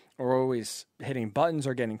or always hitting buttons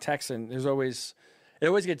or getting texts. And it always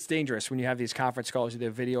gets dangerous when you have these conference calls, either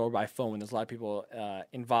video or by phone, when there's a lot of people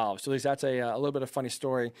involved. So at least that's a little bit of a funny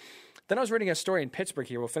story. Then I was reading a story in Pittsburgh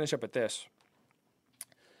here. We'll finish up with this.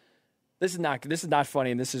 This is not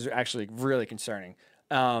funny, and this is actually really concerning.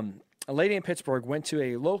 A lady in Pittsburgh went to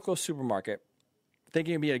a local supermarket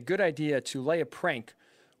thinking it would be a good idea to lay a prank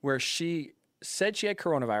where she said she had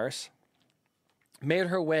coronavirus, made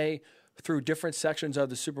her way through different sections of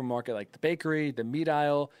the supermarket, like the bakery, the meat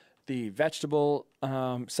aisle, the vegetable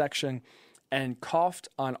section, and coughed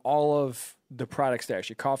on all of the products there.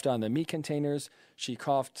 She coughed on the meat containers. She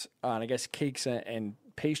coughed on, I guess, cakes and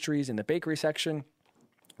pastries in the bakery section.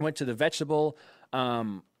 Went to the vegetable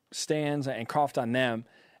stands and coughed on them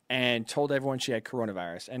and told everyone she had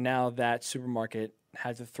coronavirus. And now that supermarket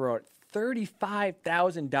had to throw out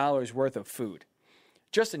 $35,000 worth of food.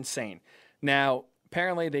 Just insane. Now,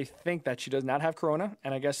 apparently they think that she does not have corona,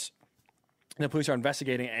 and I guess the police are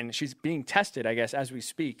investigating, and she's being tested, I guess, as we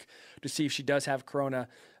speak, to see if she does have corona.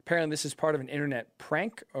 Apparently this is part of an internet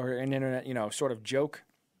prank or an internet, sort of joke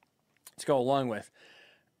to go along with.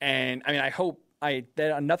 And, I mean, I hope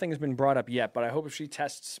that nothing has been brought up yet, but I hope if she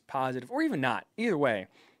tests positive, or even not, either way,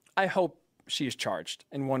 I hope she is charged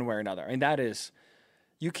in one way or another. And that is,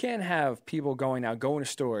 you can't have people going to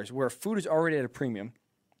stores where food is already at a premium.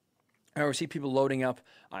 Or we see people loading up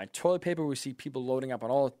on toilet paper. We see people loading up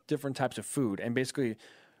on all different types of food and basically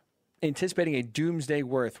anticipating a doomsday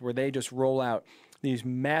worth where they just roll out these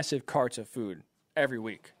massive carts of food every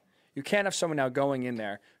week. You can't have someone now going in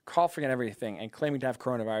there, coughing on everything and claiming to have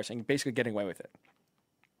coronavirus and basically getting away with it.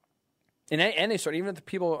 In any sort, even if the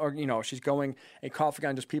people are, she's going and coughing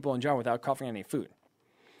on just people in general without coughing on any food.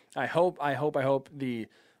 I hope the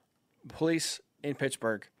police in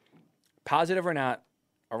Pittsburgh, positive or not,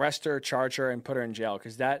 arrest her, charge her, and put her in jail,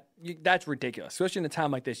 because that's ridiculous. Especially in a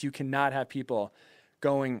time like this, you cannot have people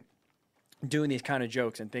doing these kind of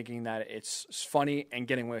jokes and thinking that it's funny and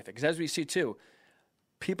getting away with it. Because as we see too,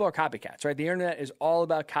 people are copycats, right? The internet is all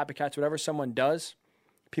about copycats. Whatever someone does,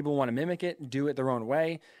 people want to mimic it, do it their own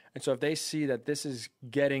way. And so if they see that this is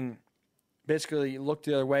getting basically looked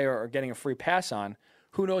the other way or getting a free pass on,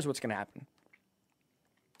 who knows what's going to happen?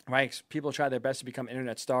 Right? People try their best to become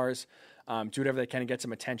internet stars, do whatever they can to get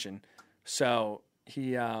some attention. So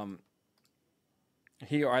he, or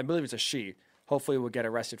I believe it's a she, hopefully will get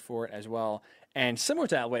arrested for it as well. And similar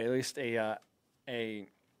to that way, at least a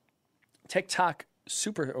TikTok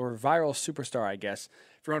viral superstar, I guess.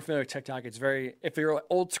 If you're unfamiliar with TikTok, if you're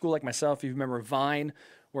old school like myself, you remember Vine,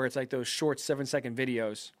 where it's like those short 7-second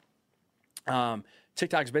videos.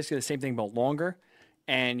 TikTok is basically the same thing, but longer.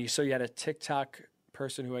 And you had a TikTok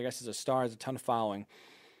person who I guess is a star, has a ton of following.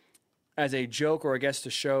 as a joke or I guess to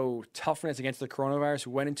show toughness against the coronavirus,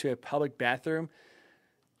 went into a public bathroom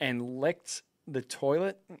and licked the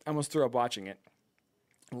toilet. I almost threw up watching it.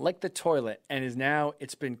 Licked the toilet, and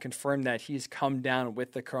it's been confirmed that he's come down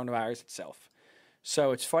with the coronavirus itself.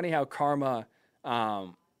 So it's funny how karma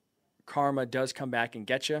does come back and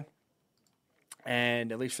get you.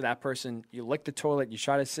 And at least for that person, you lick the toilet, you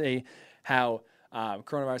try to see how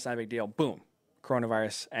coronavirus is not a big deal. Boom,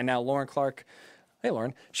 coronavirus. And now Lauren Clark, hey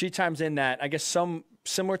Lauren, she chimes in that I guess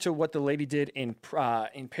similar to what the lady did in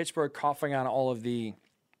Pittsburgh, coughing on a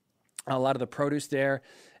lot of the produce there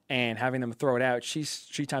and having them throw it out. She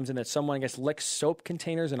chimes in that someone I guess licked soap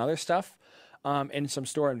containers and other stuff in some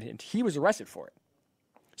store, and he was arrested for it.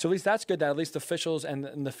 So at least that's good that at least the officials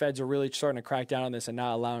and the feds are really starting to crack down on this and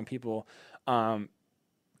not allowing people,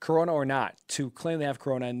 corona or not, to claim they have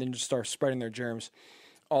corona and then just start spreading their germs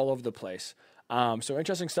all over the place. So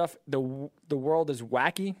interesting stuff. The world is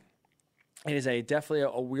wacky. It is definitely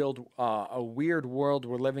a weird world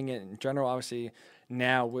we're living in general. Obviously,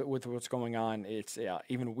 now with what's going on, it's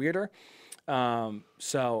even weirder.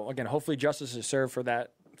 So again, hopefully justice is served for that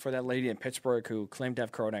lady in Pittsburgh who claimed to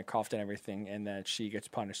have corona and coughed and everything, and that she gets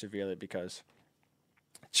punished severely because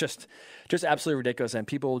it's just absolutely ridiculous. And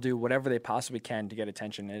people will do whatever they possibly can to get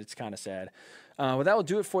attention, and it's kind of sad. Well, that will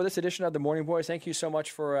do it for this edition of the Morning Boys. Thank you so much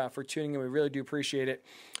for tuning in. We really do appreciate it.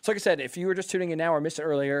 So like I said, if you were just tuning in now or missed it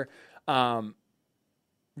earlier,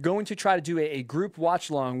 going to try to do a group watch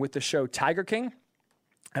along with the show Tiger King.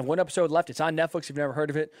 I have one episode left. It's on Netflix if you've never heard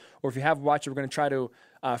of it, or if you have watched it, we're going to try to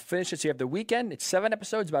finish it. So you have the weekend. It's 7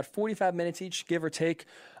 episodes, about 45 minutes each, give or take.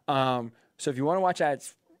 So if you want to watch that,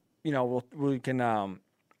 it's, we'll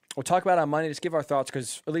talk about it on Monday. Just give our thoughts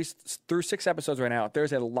because at least through 6 episodes right now,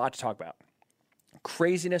 there's a lot to talk about.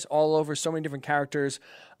 Craziness all over, so many different characters.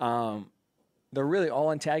 They're really all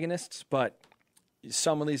antagonists, but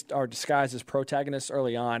some of these are disguised as protagonists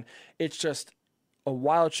early on. It's just a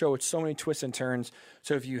wild show with so many twists and turns.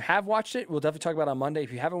 So if you have watched it, we'll definitely talk about it on Monday.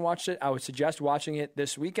 If you haven't watched it, I would suggest watching it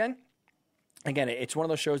this weekend. Again, it's one of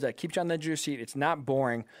those shows that keeps you on the edge of your seat. It's not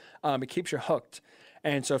boring. It keeps you hooked.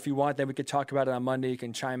 And so if you want, then we could talk about it on Monday. You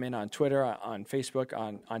can chime in on Twitter, on Facebook,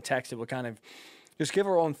 on text. It will kind of just give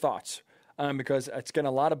our own thoughts because it's getting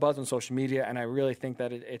a lot of buzz on social media, and I really think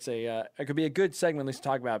that it could be a good segment at least to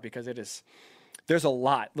talk about because there's a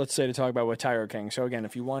lot, let's say, to talk about with Tiger King. So again,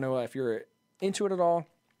 if you want to, if you're into it at all,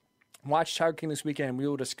 watch Tiger King this weekend, and we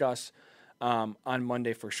will discuss on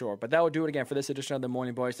Monday for sure. But that will do it again for this edition of the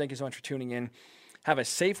Morning Boys. Thank you so much for tuning in. Have a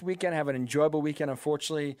safe weekend. Have an enjoyable weekend.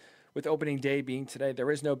 Unfortunately, with opening day being today, there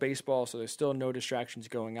is no baseball, so there's still no distractions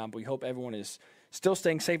going on. But we hope everyone is still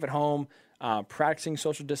staying safe at home, practicing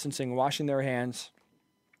social distancing, washing their hands.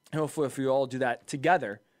 And hopefully, if we all do that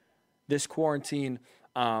together, this quarantine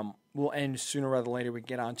will end sooner rather than later. We can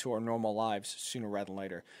get on to our normal lives sooner rather than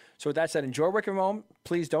later. So with that said, enjoy work from home.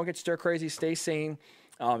 Please don't get stir crazy. Stay sane.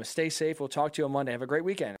 Stay safe. We'll talk to you on Monday. Have a great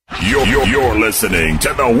weekend. You're listening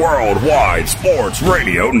to the Worldwide Sports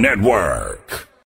Radio Network.